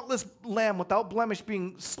spotless lamb without blemish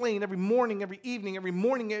being slain every morning, every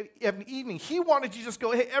evening, he wanted to just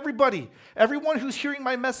go, hey, everybody, everyone who's hearing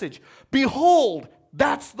my message, behold,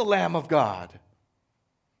 that's the Lamb of God.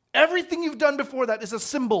 Everything you've done before that is a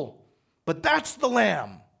symbol, but that's the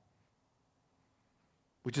Lamb,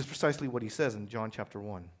 which is precisely what he says in John chapter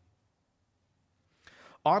 1.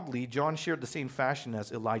 Oddly, John shared the same fashion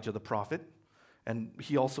as Elijah the prophet. And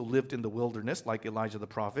he also lived in the wilderness like Elijah the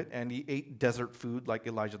prophet, and he ate desert food like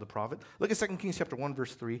Elijah the prophet. Look at 2 Kings chapter 1,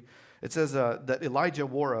 verse 3. It says that Elijah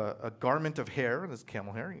wore a garment of hair, that's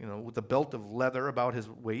camel hair, with a belt of leather about his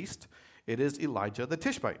waist. It is Elijah the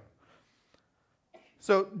Tishbite.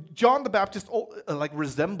 So John the Baptist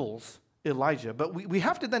resembles Elijah, but we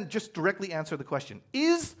have to then just directly answer the question,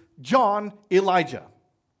 is John Elijah?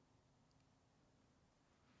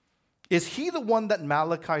 Is he the one that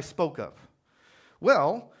Malachi spoke of?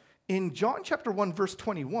 Well, in John chapter 1, verse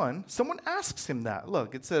 21, someone asks him that.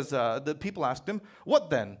 Look, it says, the people asked him,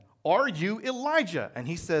 what then? Are you Elijah? And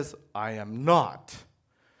he says, I am not.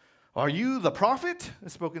 Are you the prophet?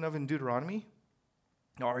 Spoken of in Deuteronomy.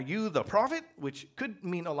 Are you the prophet? Which could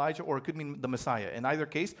mean Elijah or it could mean the Messiah. In either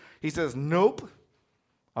case, he says, nope,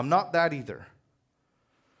 I'm not that either.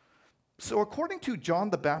 So according to John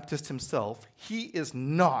the Baptist himself, he is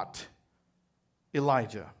not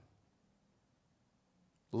Elijah.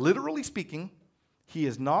 Literally speaking, he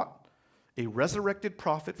is not a resurrected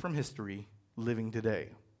prophet from history living today.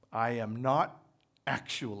 I am not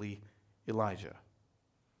actually Elijah.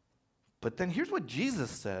 But then here's what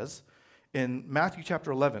Jesus says in Matthew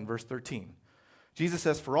chapter 11, verse 13. Jesus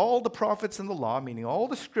says, for all the prophets in the law, meaning all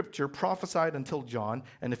the scripture, prophesied until John,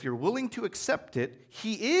 and if you're willing to accept it,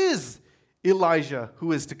 he is Elijah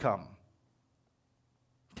who is to come.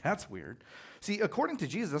 That's weird. See, according to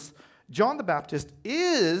Jesus, John the Baptist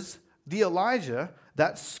is the Elijah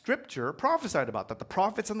that scripture prophesied about, that the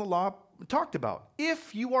prophets in the law talked about,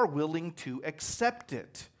 if you are willing to accept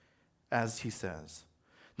it, as he says.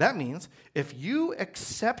 That means if you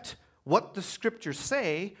accept what the scriptures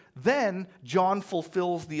say, then John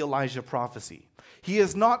fulfills the Elijah prophecy. He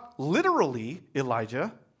is not literally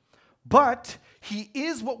Elijah, but he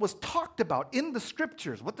is what was talked about in the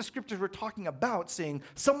scriptures, what the scriptures were talking about, saying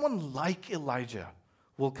someone like Elijah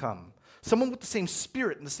will come. Someone with the same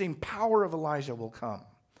spirit and the same power of Elijah will come.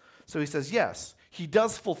 So he says, yes, he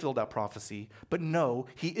does fulfill that prophecy, but no,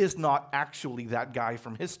 he is not actually that guy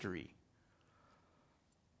from history.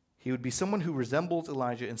 He would be someone who resembles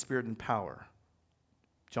Elijah in spirit and power.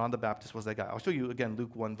 John the Baptist was that guy. I'll show you again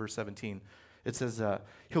Luke 1, verse 17. It says,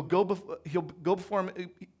 he'll go before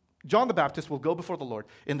him. John the Baptist will go before the Lord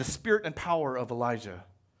in the spirit and power of Elijah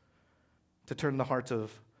to turn the hearts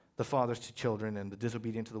of the fathers to children and the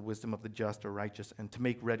disobedient to the wisdom of the just or righteous, and to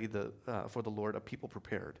make ready for the Lord a people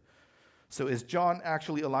prepared. So is John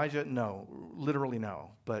actually Elijah? No, literally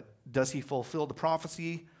no. But does he fulfill the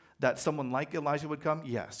prophecy that someone like Elijah would come?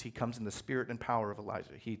 Yes, he comes in the spirit and power of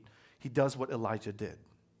Elijah. He does what Elijah did.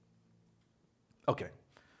 Okay.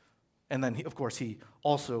 And then, of course, he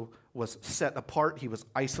also was set apart. He was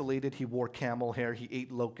isolated. He wore camel hair. He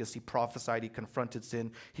ate locusts. He prophesied. He confronted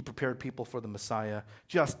sin. He prepared people for the Messiah,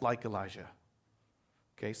 just like Elijah.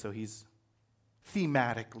 Okay, so he's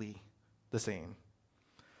thematically the same.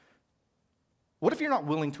 What if you're not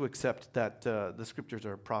willing to accept that the scriptures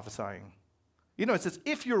are prophesying? You know, it says,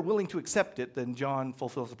 if you're willing to accept it, then John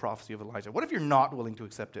fulfills the prophecy of Elijah. What if you're not willing to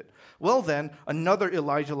accept it? Well, then, another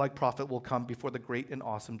Elijah-like prophet will come before the great and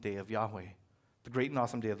awesome day of Yahweh, the great and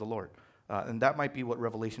awesome day of the Lord. And that might be what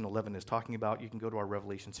Revelation 11 is talking about. You can go to our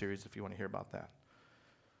Revelation series if you want to hear about that.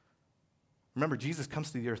 Remember, Jesus comes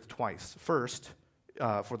to the earth twice. First,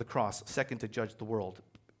 for the cross. Second, to judge the world.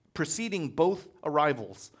 Preceding both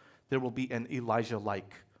arrivals, there will be an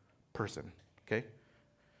Elijah-like person. Okay?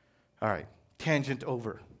 All right. Tangent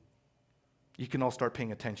over. You can all start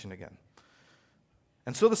paying attention again.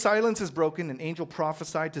 And so the silence is broken. An angel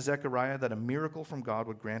prophesied to Zechariah that a miracle from God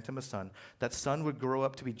would grant him a son. That son would grow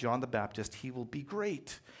up to be John the Baptist. He will be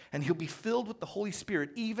great, and he'll be filled with the Holy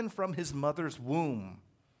Spirit even from his mother's womb.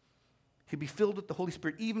 He'll be filled with the Holy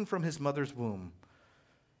Spirit even from his mother's womb.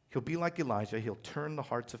 He'll be like Elijah. He'll turn the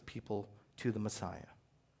hearts of people to the Messiah.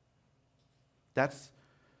 That's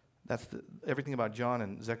everything about John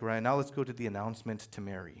and Zechariah. Now let's go to the announcement to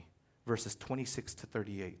Mary, verses 26 to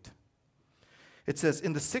 38. It says,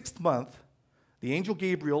 in the 6th month, the angel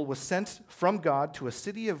Gabriel was sent from God to a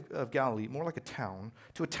city of Galilee, more like a town,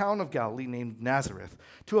 to a town of Galilee named Nazareth,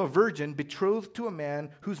 to a virgin betrothed to a man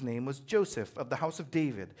whose name was Joseph of the house of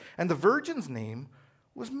David. And the virgin's name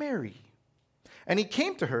was Mary. And he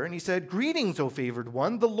came to her and he said, greetings, O favored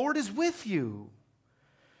one, the Lord is with you.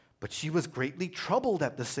 But she was greatly troubled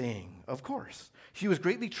at the saying, of course. She was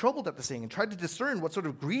greatly troubled at the saying and tried to discern what sort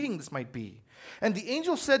of greeting this might be. And the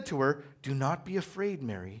angel said to her, do not be afraid,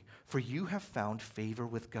 Mary, for you have found favor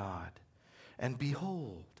with God. And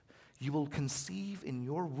behold, you will conceive in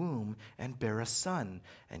your womb and bear a son,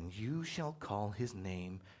 and you shall call his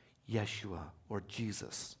name Yeshua, or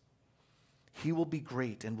Jesus. He will be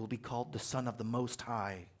great and will be called the Son of the Most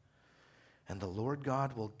High. And the Lord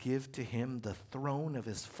God will give to him the throne of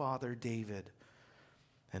his father David,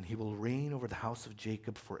 and he will reign over the house of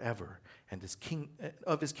Jacob forever, and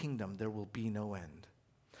of his kingdom there will be no end.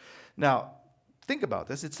 Now, think about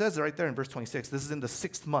this. It says right there in verse 26, this is in the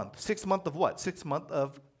 6th month. 6th month of what? 6th month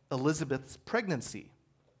of Elizabeth's pregnancy.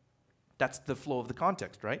 That's the flow of the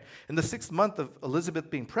context, right? In the 6th month of Elizabeth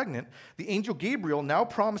being pregnant, the angel Gabriel now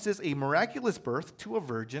promises a miraculous birth to a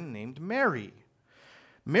virgin named Mary.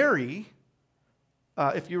 Mary,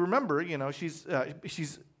 if you remember, you know, she's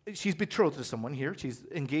betrothed to someone here. She's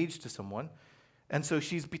engaged to someone. And so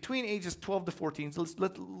she's between ages 12 to 14. So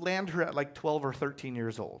let's land her at like 12 or 13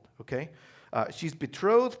 years old, okay? She's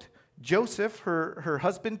betrothed. Joseph, her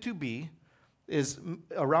husband-to-be, is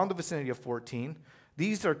around the vicinity of 14.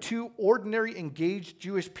 These are two ordinary, engaged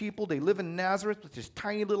Jewish people. They live in Nazareth, which is a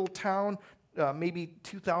tiny little town, maybe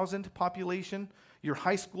 2,000 population. Your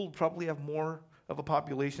high school would probably have more of a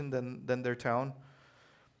population than their town.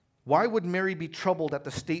 Why would Mary be troubled at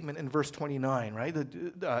the statement in verse 29, right?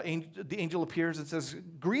 The angel appears and says,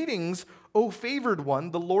 "Greetings, O favored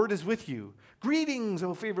one, the Lord is with you." Greetings,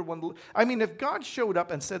 O favored one. I mean, if God showed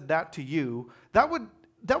up and said that to you, that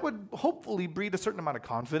would hopefully breed a certain amount of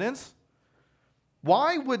confidence.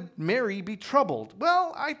 Why would Mary be troubled?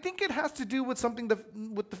 Well, I think it has to do with something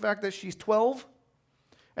with the fact that she's 12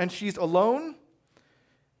 and she's alone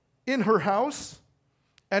in her house,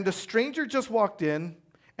 and a stranger just walked in,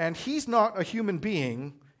 and he's not a human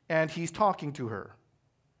being, and he's talking to her.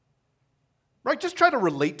 Right? Just try to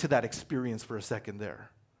relate to that experience for a second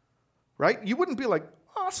there. Right? You wouldn't be like,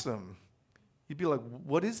 awesome. You'd be like,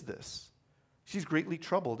 what is this? She's greatly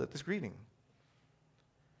troubled at this greeting.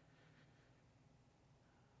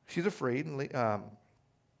 She's afraid,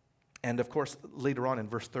 and of course, later on in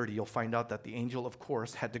verse 30, you'll find out that the angel, of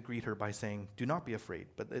course, had to greet her by saying, "Do not be afraid,"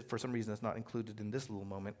 but for some reason it's not included in this little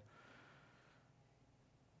moment.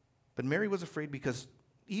 But Mary was afraid because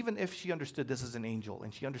even if she understood this as an angel,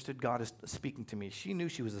 and she understood God is speaking to me, she knew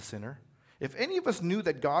she was a sinner. If any of us knew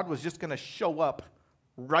that God was just going to show up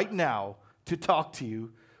right now to talk to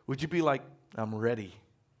you, would you be like, "I'm ready"?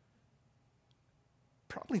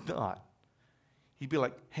 Probably not. He'd be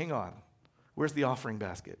like, "Hang on, where's the offering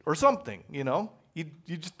basket?" Or something, you know?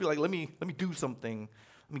 You'd just be like, let me do something.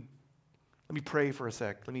 Let me pray for a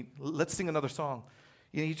sec. Let's sing another song.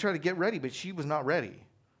 You know, you try to get ready, but she was not ready.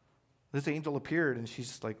 This angel appeared, and she's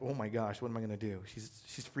just like, "Oh my gosh, what am I going to do?"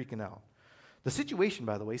 She's freaking out. The situation,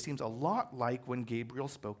 by the way, seems a lot like when Gabriel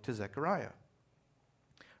spoke to Zechariah.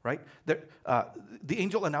 Right? The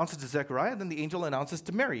angel announces to Zechariah, then the angel announces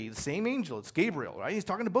to Mary. The same angel, it's Gabriel, right? He's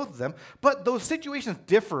talking to both of them. But those situations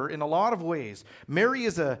differ in a lot of ways. Mary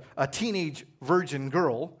is a teenage virgin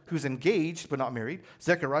girl who's engaged but not married.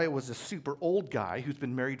 Zechariah was a super old guy who's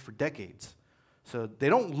been married for decades. So they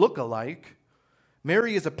don't look alike.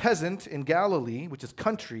 Mary is a peasant in Galilee, which is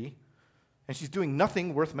country, and she's doing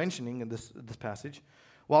nothing worth mentioning in this passage.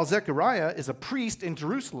 While Zechariah is a priest in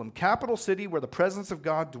Jerusalem, capital city where the presence of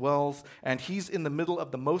God dwells, and he's in the middle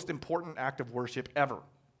of the most important act of worship ever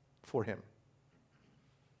for him.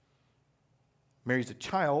 Mary's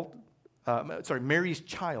child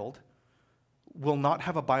will not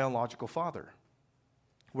have a biological father,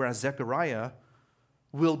 whereas Zechariah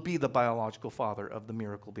will be the biological father of the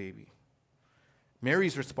miracle baby.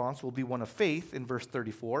 Mary's response will be one of faith in verse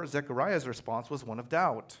 34. Zechariah's response was one of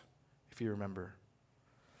doubt, if you remember.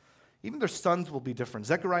 Even their sons will be different.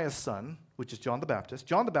 Zechariah's son, which is John the Baptist,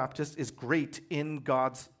 John the Baptist is great in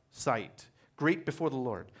God's sight, great before the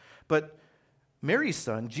Lord. But Mary's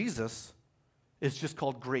son, Jesus, is just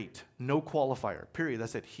called great, no qualifier, period.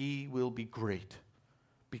 That's it. He will be great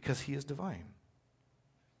because he is divine.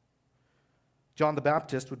 John the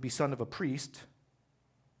Baptist would be son of a priest.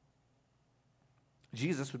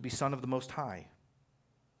 Jesus would be son of the Most High.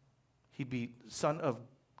 He'd be son of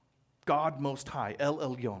God Most High, El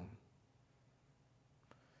Elyon.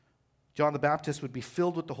 John the Baptist would be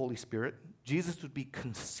filled with the Holy Spirit. Jesus would be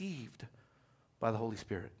conceived by the Holy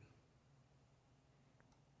Spirit.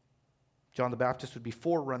 John the Baptist would be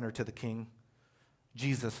forerunner to the king.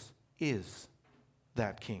 Jesus is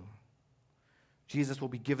that king. Jesus will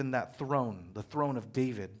be given that throne, the throne of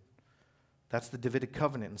David. That's the Davidic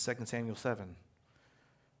covenant in 2 Samuel 7.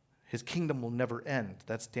 His kingdom will never end.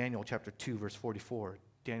 That's Daniel chapter 2, verse 44.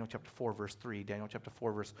 Daniel chapter 4, verse 3. Daniel chapter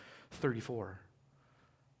 4, verse 34.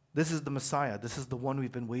 This is the Messiah. This is the one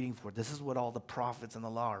we've been waiting for. This is what all the prophets and the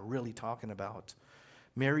law are really talking about.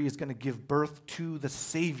 Mary is going to give birth to the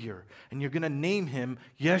Savior, and you're going to name him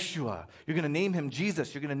Yeshua. You're going to name him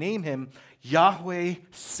Jesus. You're going to name him Yahweh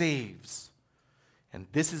Saves. And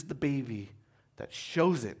this is the baby that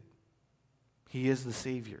shows it. He is the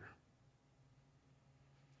Savior.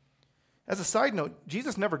 As a side note,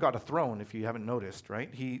 Jesus never got a throne, if you haven't noticed,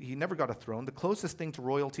 right? He never got a throne. The closest thing to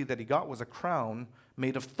royalty that he got was a crown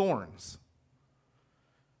made of thorns.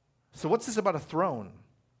 So what's this about a throne?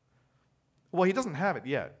 Well, he doesn't have it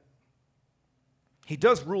yet. He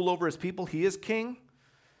does rule over his people. He is king,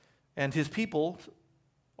 and his people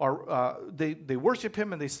they worship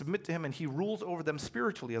him and they submit to him, and he rules over them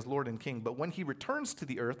spiritually as Lord and King. But when he returns to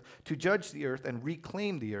the earth to judge the earth and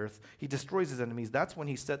reclaim the earth, he destroys his enemies. That's when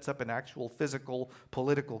he sets up an actual physical,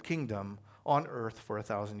 political kingdom on earth for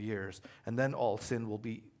 1,000 years. And then all sin will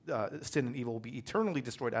be sin and evil will be eternally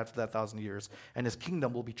destroyed after that 1,000 years, and his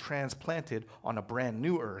kingdom will be transplanted on a brand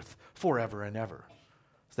new earth forever and ever.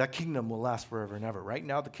 So that kingdom will last forever and ever. Right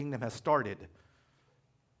now, the kingdom has started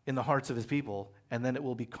in the hearts of his people, and then it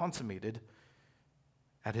will be consummated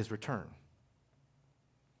at his return.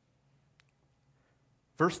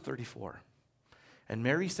 Verse 34, and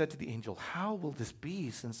Mary said to the angel, how will this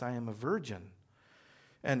be since I am a virgin?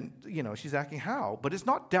 And, she's asking how, but it's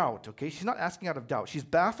not doubt, okay? She's not asking out of doubt. She's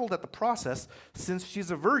baffled at the process since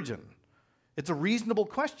she's a virgin. It's a reasonable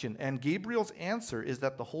question, and Gabriel's answer is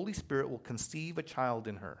that the Holy Spirit will conceive a child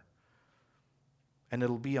in her. And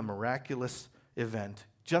it'll be a miraculous event.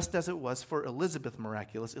 Just as it was for Elizabeth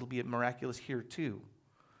miraculous, it'll be miraculous here too.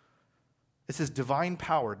 This is divine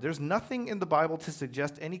power. There's nothing in the Bible to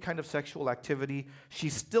suggest any kind of sexual activity.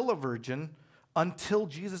 She's still a virgin until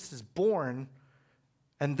Jesus is born.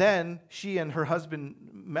 And then she and her husband,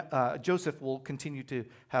 Joseph, will continue to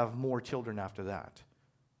have more children after that,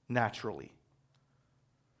 naturally.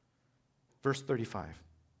 Verse 35.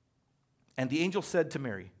 And the angel said to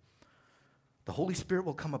Mary, the Holy Spirit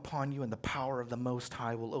will come upon you, and the power of the Most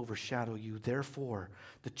High will overshadow you. Therefore,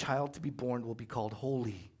 the child to be born will be called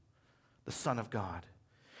Holy, the Son of God.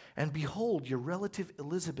 And behold, your relative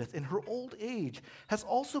Elizabeth, in her old age, has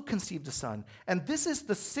also conceived a son. And this is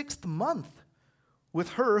the 6th month with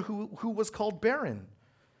her who was called barren.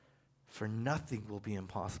 For nothing will be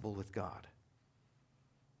impossible with God.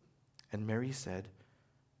 And Mary said,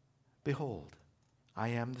 behold, I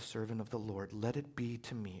am the servant of the Lord. Let it be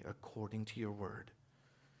to me according to your word.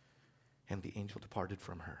 And the angel departed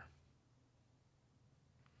from her.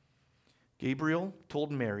 Gabriel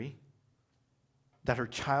told Mary that her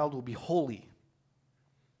child will be holy,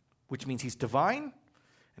 which means he's divine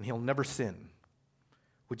and he'll never sin,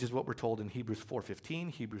 which is what we're told in Hebrews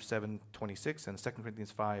 4:15, Hebrews 7:26, and 2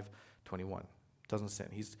 Corinthians 5:21. Doesn't sin.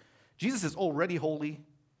 Jesus is already holy.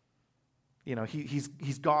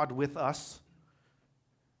 He's God with us.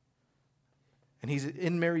 And he's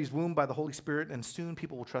in Mary's womb by the Holy Spirit, and soon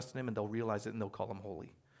people will trust in him and they'll realize it and they'll call him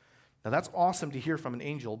holy. Now that's awesome to hear from an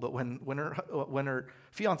angel, but when her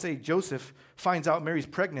fiance Joseph finds out Mary's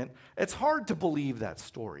pregnant, it's hard to believe that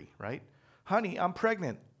story, right? Honey, I'm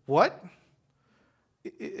pregnant. What?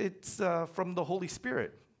 It's from the Holy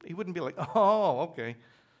Spirit. He wouldn't be like, oh, okay.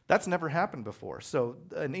 That's never happened before. So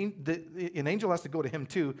an angel has to go to him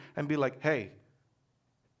too and be like, hey,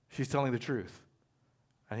 she's telling the truth.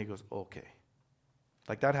 And he goes, okay.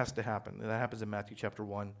 Like that has to happen. That happens in Matthew chapter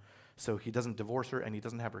 1. So he doesn't divorce her and he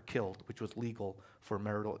doesn't have her killed, which was legal for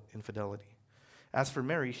marital infidelity. As for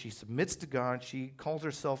Mary, she submits to God. She calls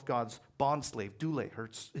herself God's bondslave, doule,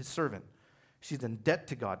 his servant. She's in debt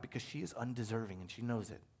to God because she is undeserving and she knows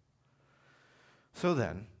it. So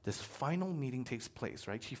then, this final meeting takes place,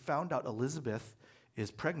 right? She found out Elizabeth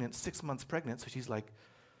is pregnant, 6 months pregnant, so she's like,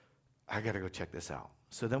 I got to go check this out.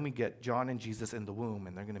 So then we get John and Jesus in the womb,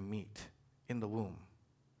 and they're going to meet in the womb.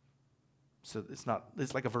 So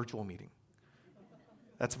it's like a virtual meeting.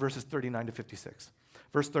 That's verses 39 to 56.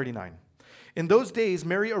 Verse 39. In those days,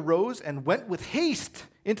 Mary arose and went with haste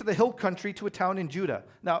into the hill country to a town in Judah.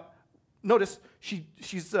 Now, notice,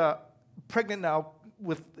 she's pregnant now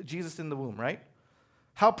with Jesus in the womb, right?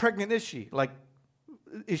 How pregnant is she?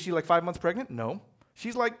 Is she like 5 months pregnant? No.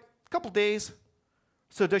 She's like a couple days.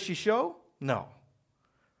 So does she show? No.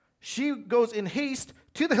 She goes in haste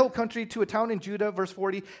to the hill country to a town in Judah, verse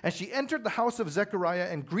 40, and she entered the house of Zechariah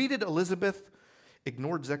and greeted Elizabeth,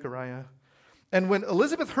 ignored Zechariah. And when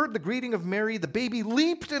Elizabeth heard the greeting of Mary, the baby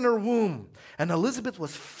leaped in her womb, and Elizabeth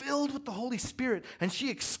was filled with the Holy Spirit, and she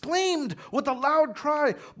exclaimed with a loud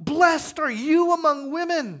cry, "Blessed are you among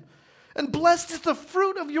women, and blessed is the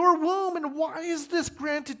fruit of your womb, and why is this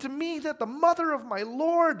granted to me that the mother of my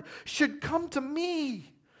Lord should come to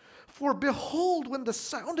me? For behold, when the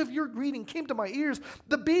sound of your greeting came to my ears,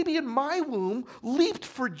 the baby in my womb leaped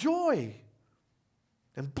for joy.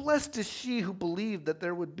 And blessed is she who believed that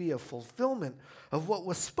there would be a fulfillment of what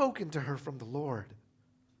was spoken to her from the Lord."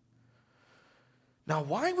 Now,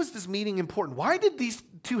 why was this meeting important? Why did these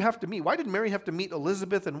two have to meet? Why did Mary have to meet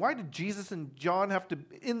Elizabeth? And why did Jesus and John have to,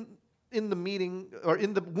 in the meeting, or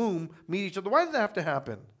in the womb, meet each other? Why did that have to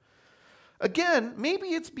happen? Again, maybe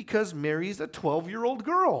it's because Mary's a 12-year-old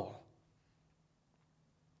girl.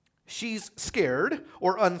 She's scared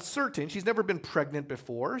or uncertain. She's never been pregnant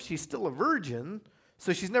before. She's still a virgin,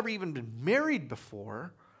 so she's never even been married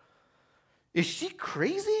before. Is she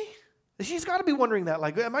crazy? She's got to be wondering that.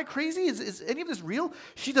 Like, am I crazy? Is any of this real?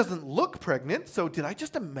 She doesn't look pregnant, so did I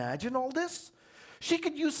just imagine all this? She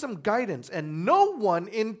could use some guidance, and no one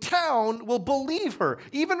in town will believe her.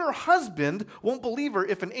 Even her husband won't believe her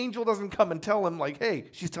if an angel doesn't come and tell him, like, hey,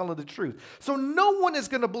 she's telling the truth. So no one is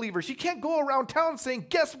going to believe her. She can't go around town saying,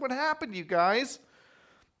 guess what happened, you guys?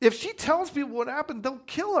 If she tells people what happened, they'll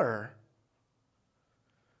kill her.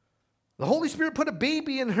 The Holy Spirit put a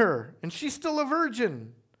baby in her, and she's still a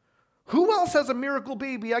virgin. Who else has a miracle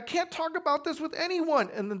baby? I can't talk about this with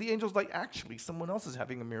anyone. And then the angel's like, actually, someone else is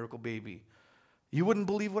having a miracle baby. You wouldn't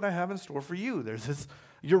believe what I have in store for you. There's this,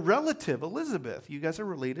 your relative, Elizabeth. You guys are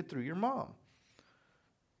related through your mom.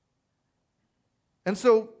 And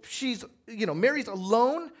so she's, Mary's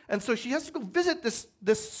alone, and so she has to go visit this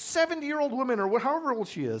 70-year-old woman, or however old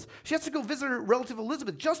she is. She has to go visit her relative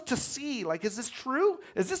Elizabeth just to see, like, is this true?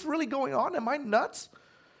 Is this really going on? Am I nuts?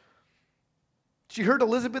 She heard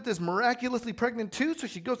Elizabeth is miraculously pregnant too, so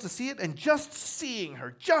she goes to see it, and just seeing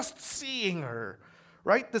her,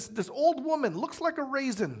 right? This old woman looks like a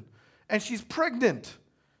raisin, and she's pregnant.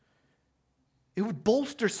 It would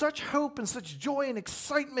bolster such hope and such joy and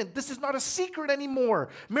excitement. This is not a secret anymore.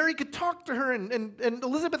 Mary could talk to her, and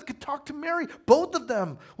Elizabeth could talk to Mary. Both of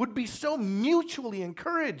them would be so mutually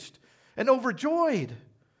encouraged and overjoyed.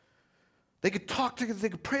 They could talk together, they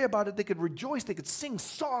could pray about it, they could rejoice, they could sing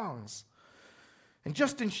songs. And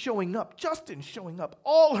just in showing up,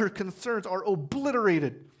 all her concerns are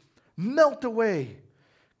obliterated, melt away.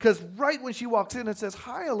 Because right when she walks in and says,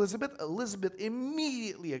 hi, Elizabeth, Elizabeth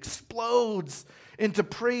immediately explodes into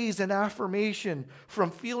praise and affirmation from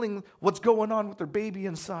feeling what's going on with her baby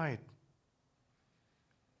inside.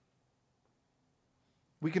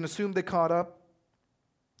 We can assume they caught up.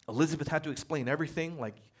 Elizabeth had to explain everything,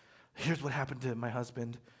 like, here's what happened to my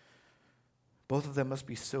husband. Both of them must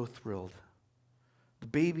be so thrilled. The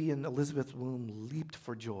baby in Elizabeth's womb leaped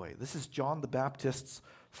for joy. This is John the Baptist's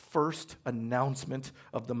first announcement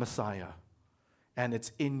of the Messiah, and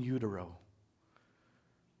it's in utero.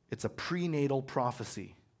 It's a prenatal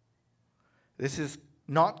prophecy. This is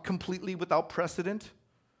not completely without precedent.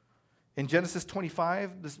 In Genesis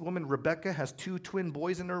 25, this woman, Rebekah, has 2 twin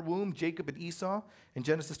boys in her womb, Jacob and Esau. In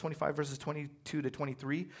Genesis 25, verses 22 to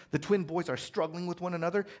 23, the twin boys are struggling with one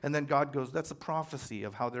another, and then God goes, that's a prophecy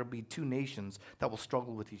of how there will be 2 nations that will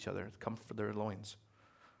struggle with each other, come for their loins.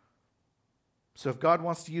 So if God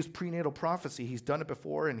wants to use prenatal prophecy, he's done it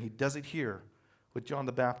before, and he does it here with John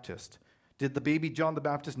the Baptist. Did the baby John the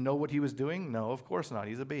Baptist know what he was doing? No, of course not.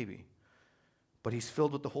 He's a baby. But he's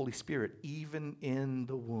filled with the Holy Spirit, even in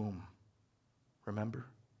the womb. Remember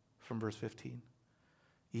from verse 15?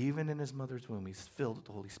 Even in his mother's womb, he's filled with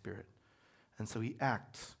the Holy Spirit. And so he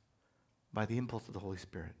acts by the impulse of the Holy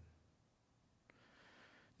Spirit.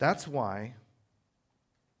 That's why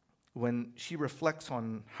when she reflects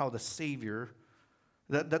on how the Savior,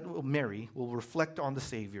 that Mary will reflect on the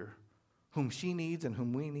Savior, whom she needs and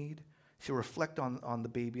whom we need, she'll reflect on the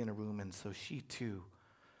baby in her womb, and so she too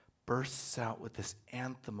bursts out with this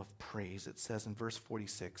anthem of praise. It says in verse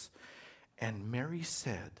 46, and Mary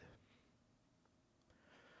said,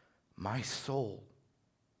 my soul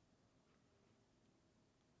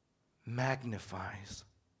magnifies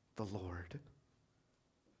the Lord,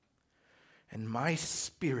 and my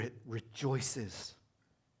spirit rejoices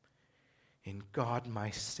in God my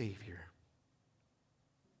Savior.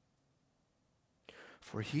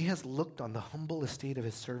 For he has looked on the humble estate of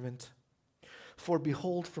his servant. For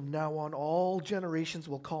behold, from now on all generations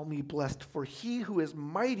will call me blessed. For he who is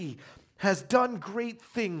mighty has done great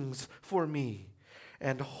things for me,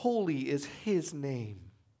 and holy is his name.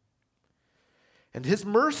 And his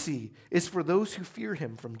mercy is for those who fear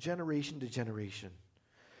him from generation to generation.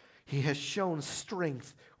 He has shown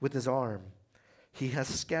strength with his arm. He has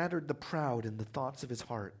scattered the proud in the thoughts of his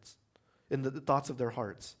hearts, in the thoughts of their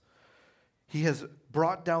hearts. He has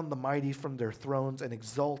brought down the mighty from their thrones and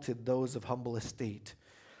exalted those of humble estate.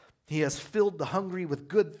 He has filled the hungry with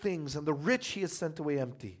good things, and the rich he has sent away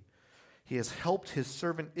empty. He has helped his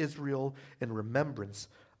servant Israel in remembrance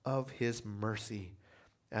of his mercy,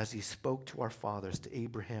 as he spoke to our fathers, to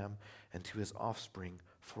Abraham, and to his offspring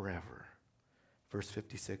forever. Verse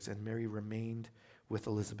 56, and Mary remained with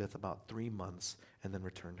Elizabeth about 3 months and then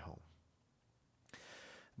returned home.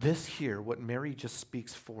 This here, what Mary just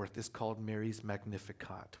speaks forth, is called Mary's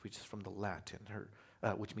Magnificat, which is from the Latin,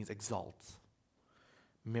 which means exalts.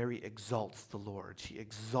 Mary exalts the Lord. She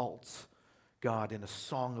exalts God in a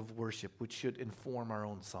song of worship, which should inform our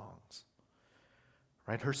own songs.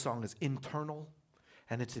 Right? Her song is internal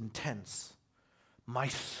and it's intense. My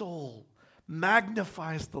soul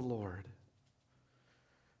magnifies the Lord.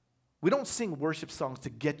 We don't sing worship songs to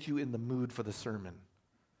get you in the mood for the sermon.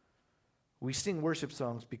 We sing worship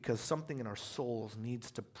songs because something in our souls needs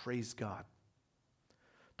to praise God.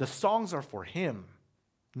 The songs are for him,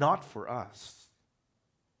 not for us.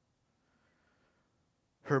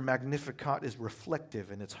 Her Magnificat is reflective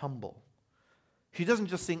and it's humble. She doesn't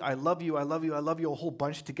just sing, I love you, I love you, I love you, a whole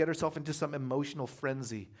bunch to get herself into some emotional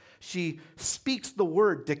frenzy. She speaks the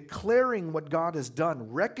word, declaring what God has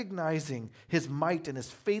done, recognizing his might and his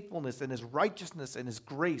faithfulness and his righteousness and his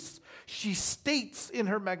grace. She states in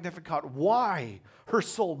her Magnificat why her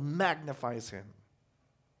soul magnifies him.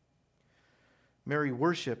 Mary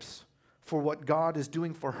worships for what God is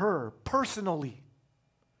doing for her personally.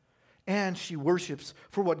 And she worships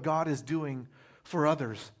for what God is doing for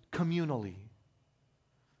others communally.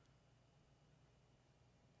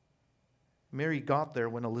 Mary got there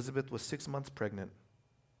when Elizabeth was 6 months pregnant.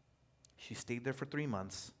 She stayed there for 3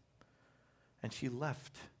 months. And she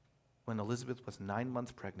left when Elizabeth was 9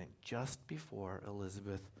 months pregnant, just before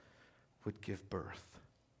Elizabeth would give birth.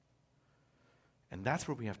 And that's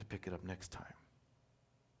where we have to pick it up next time.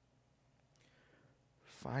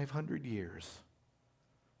 500 years,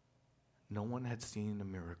 no one had seen a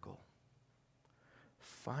miracle.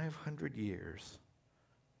 500 years,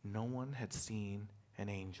 no one had seen an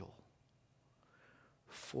angel.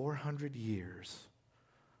 400 years,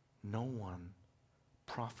 no one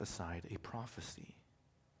prophesied a prophecy.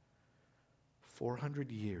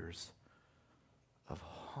 400 years of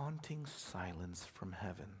haunting silence from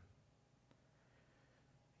heaven.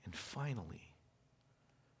 And finally,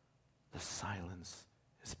 the silence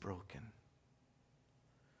is broken.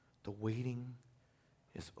 The waiting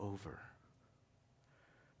is over.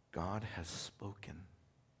 God has spoken.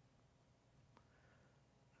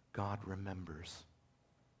 God remembers.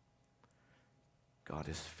 God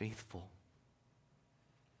is faithful.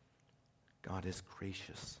 God is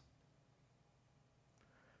gracious.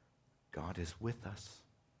 God is with us.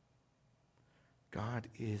 God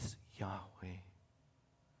is Yahweh.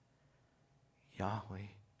 Yahweh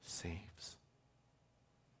saves.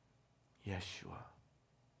 Yeshua.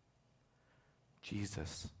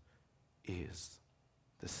 Jesus is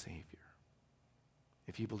the Savior.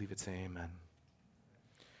 If you believe it, say amen.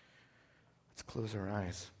 Let's close our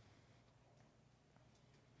eyes.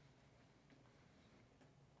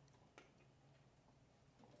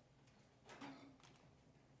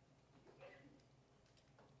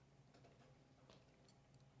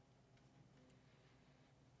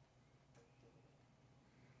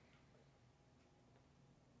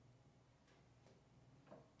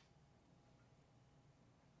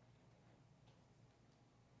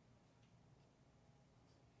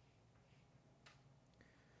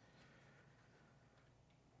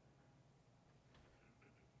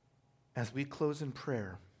 As we close in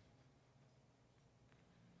prayer,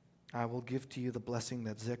 I will give to you the blessing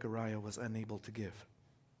that Zechariah was unable to give.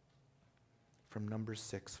 From Numbers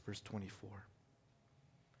 6, verse 24.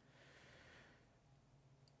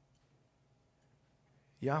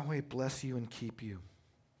 Yahweh bless you and keep you.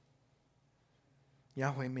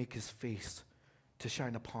 Yahweh make his face to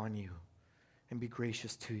shine upon you and be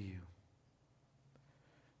gracious to you.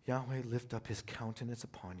 Yahweh lift up his countenance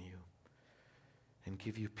upon you and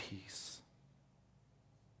give you peace.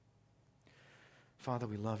 Father,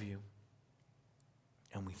 we love you,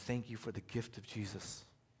 and we thank you for the gift of Jesus,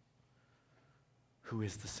 who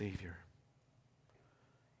is the Savior.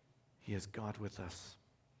 He is God with us.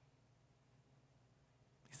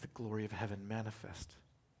 He's the glory of heaven manifest.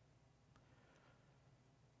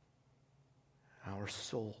 Our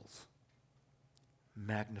souls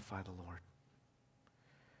magnify the Lord,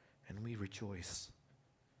 and we rejoice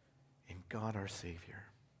in God our Savior.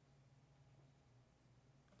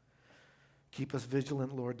 Keep us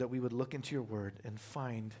vigilant, Lord, that we would look into your word and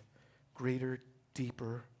find greater,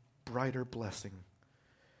 deeper, brighter blessing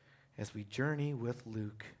as we journey with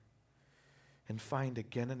Luke and find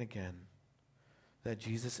again and again that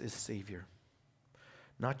Jesus is Savior.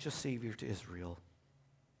 Not just Savior to Israel,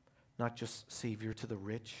 not just Savior to the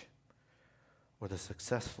rich or the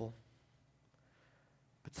successful,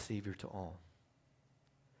 but Savior to all.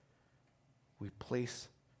 We place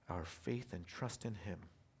our faith and trust in him.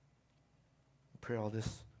 We pray all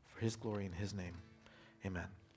this for his glory in his name. Amen.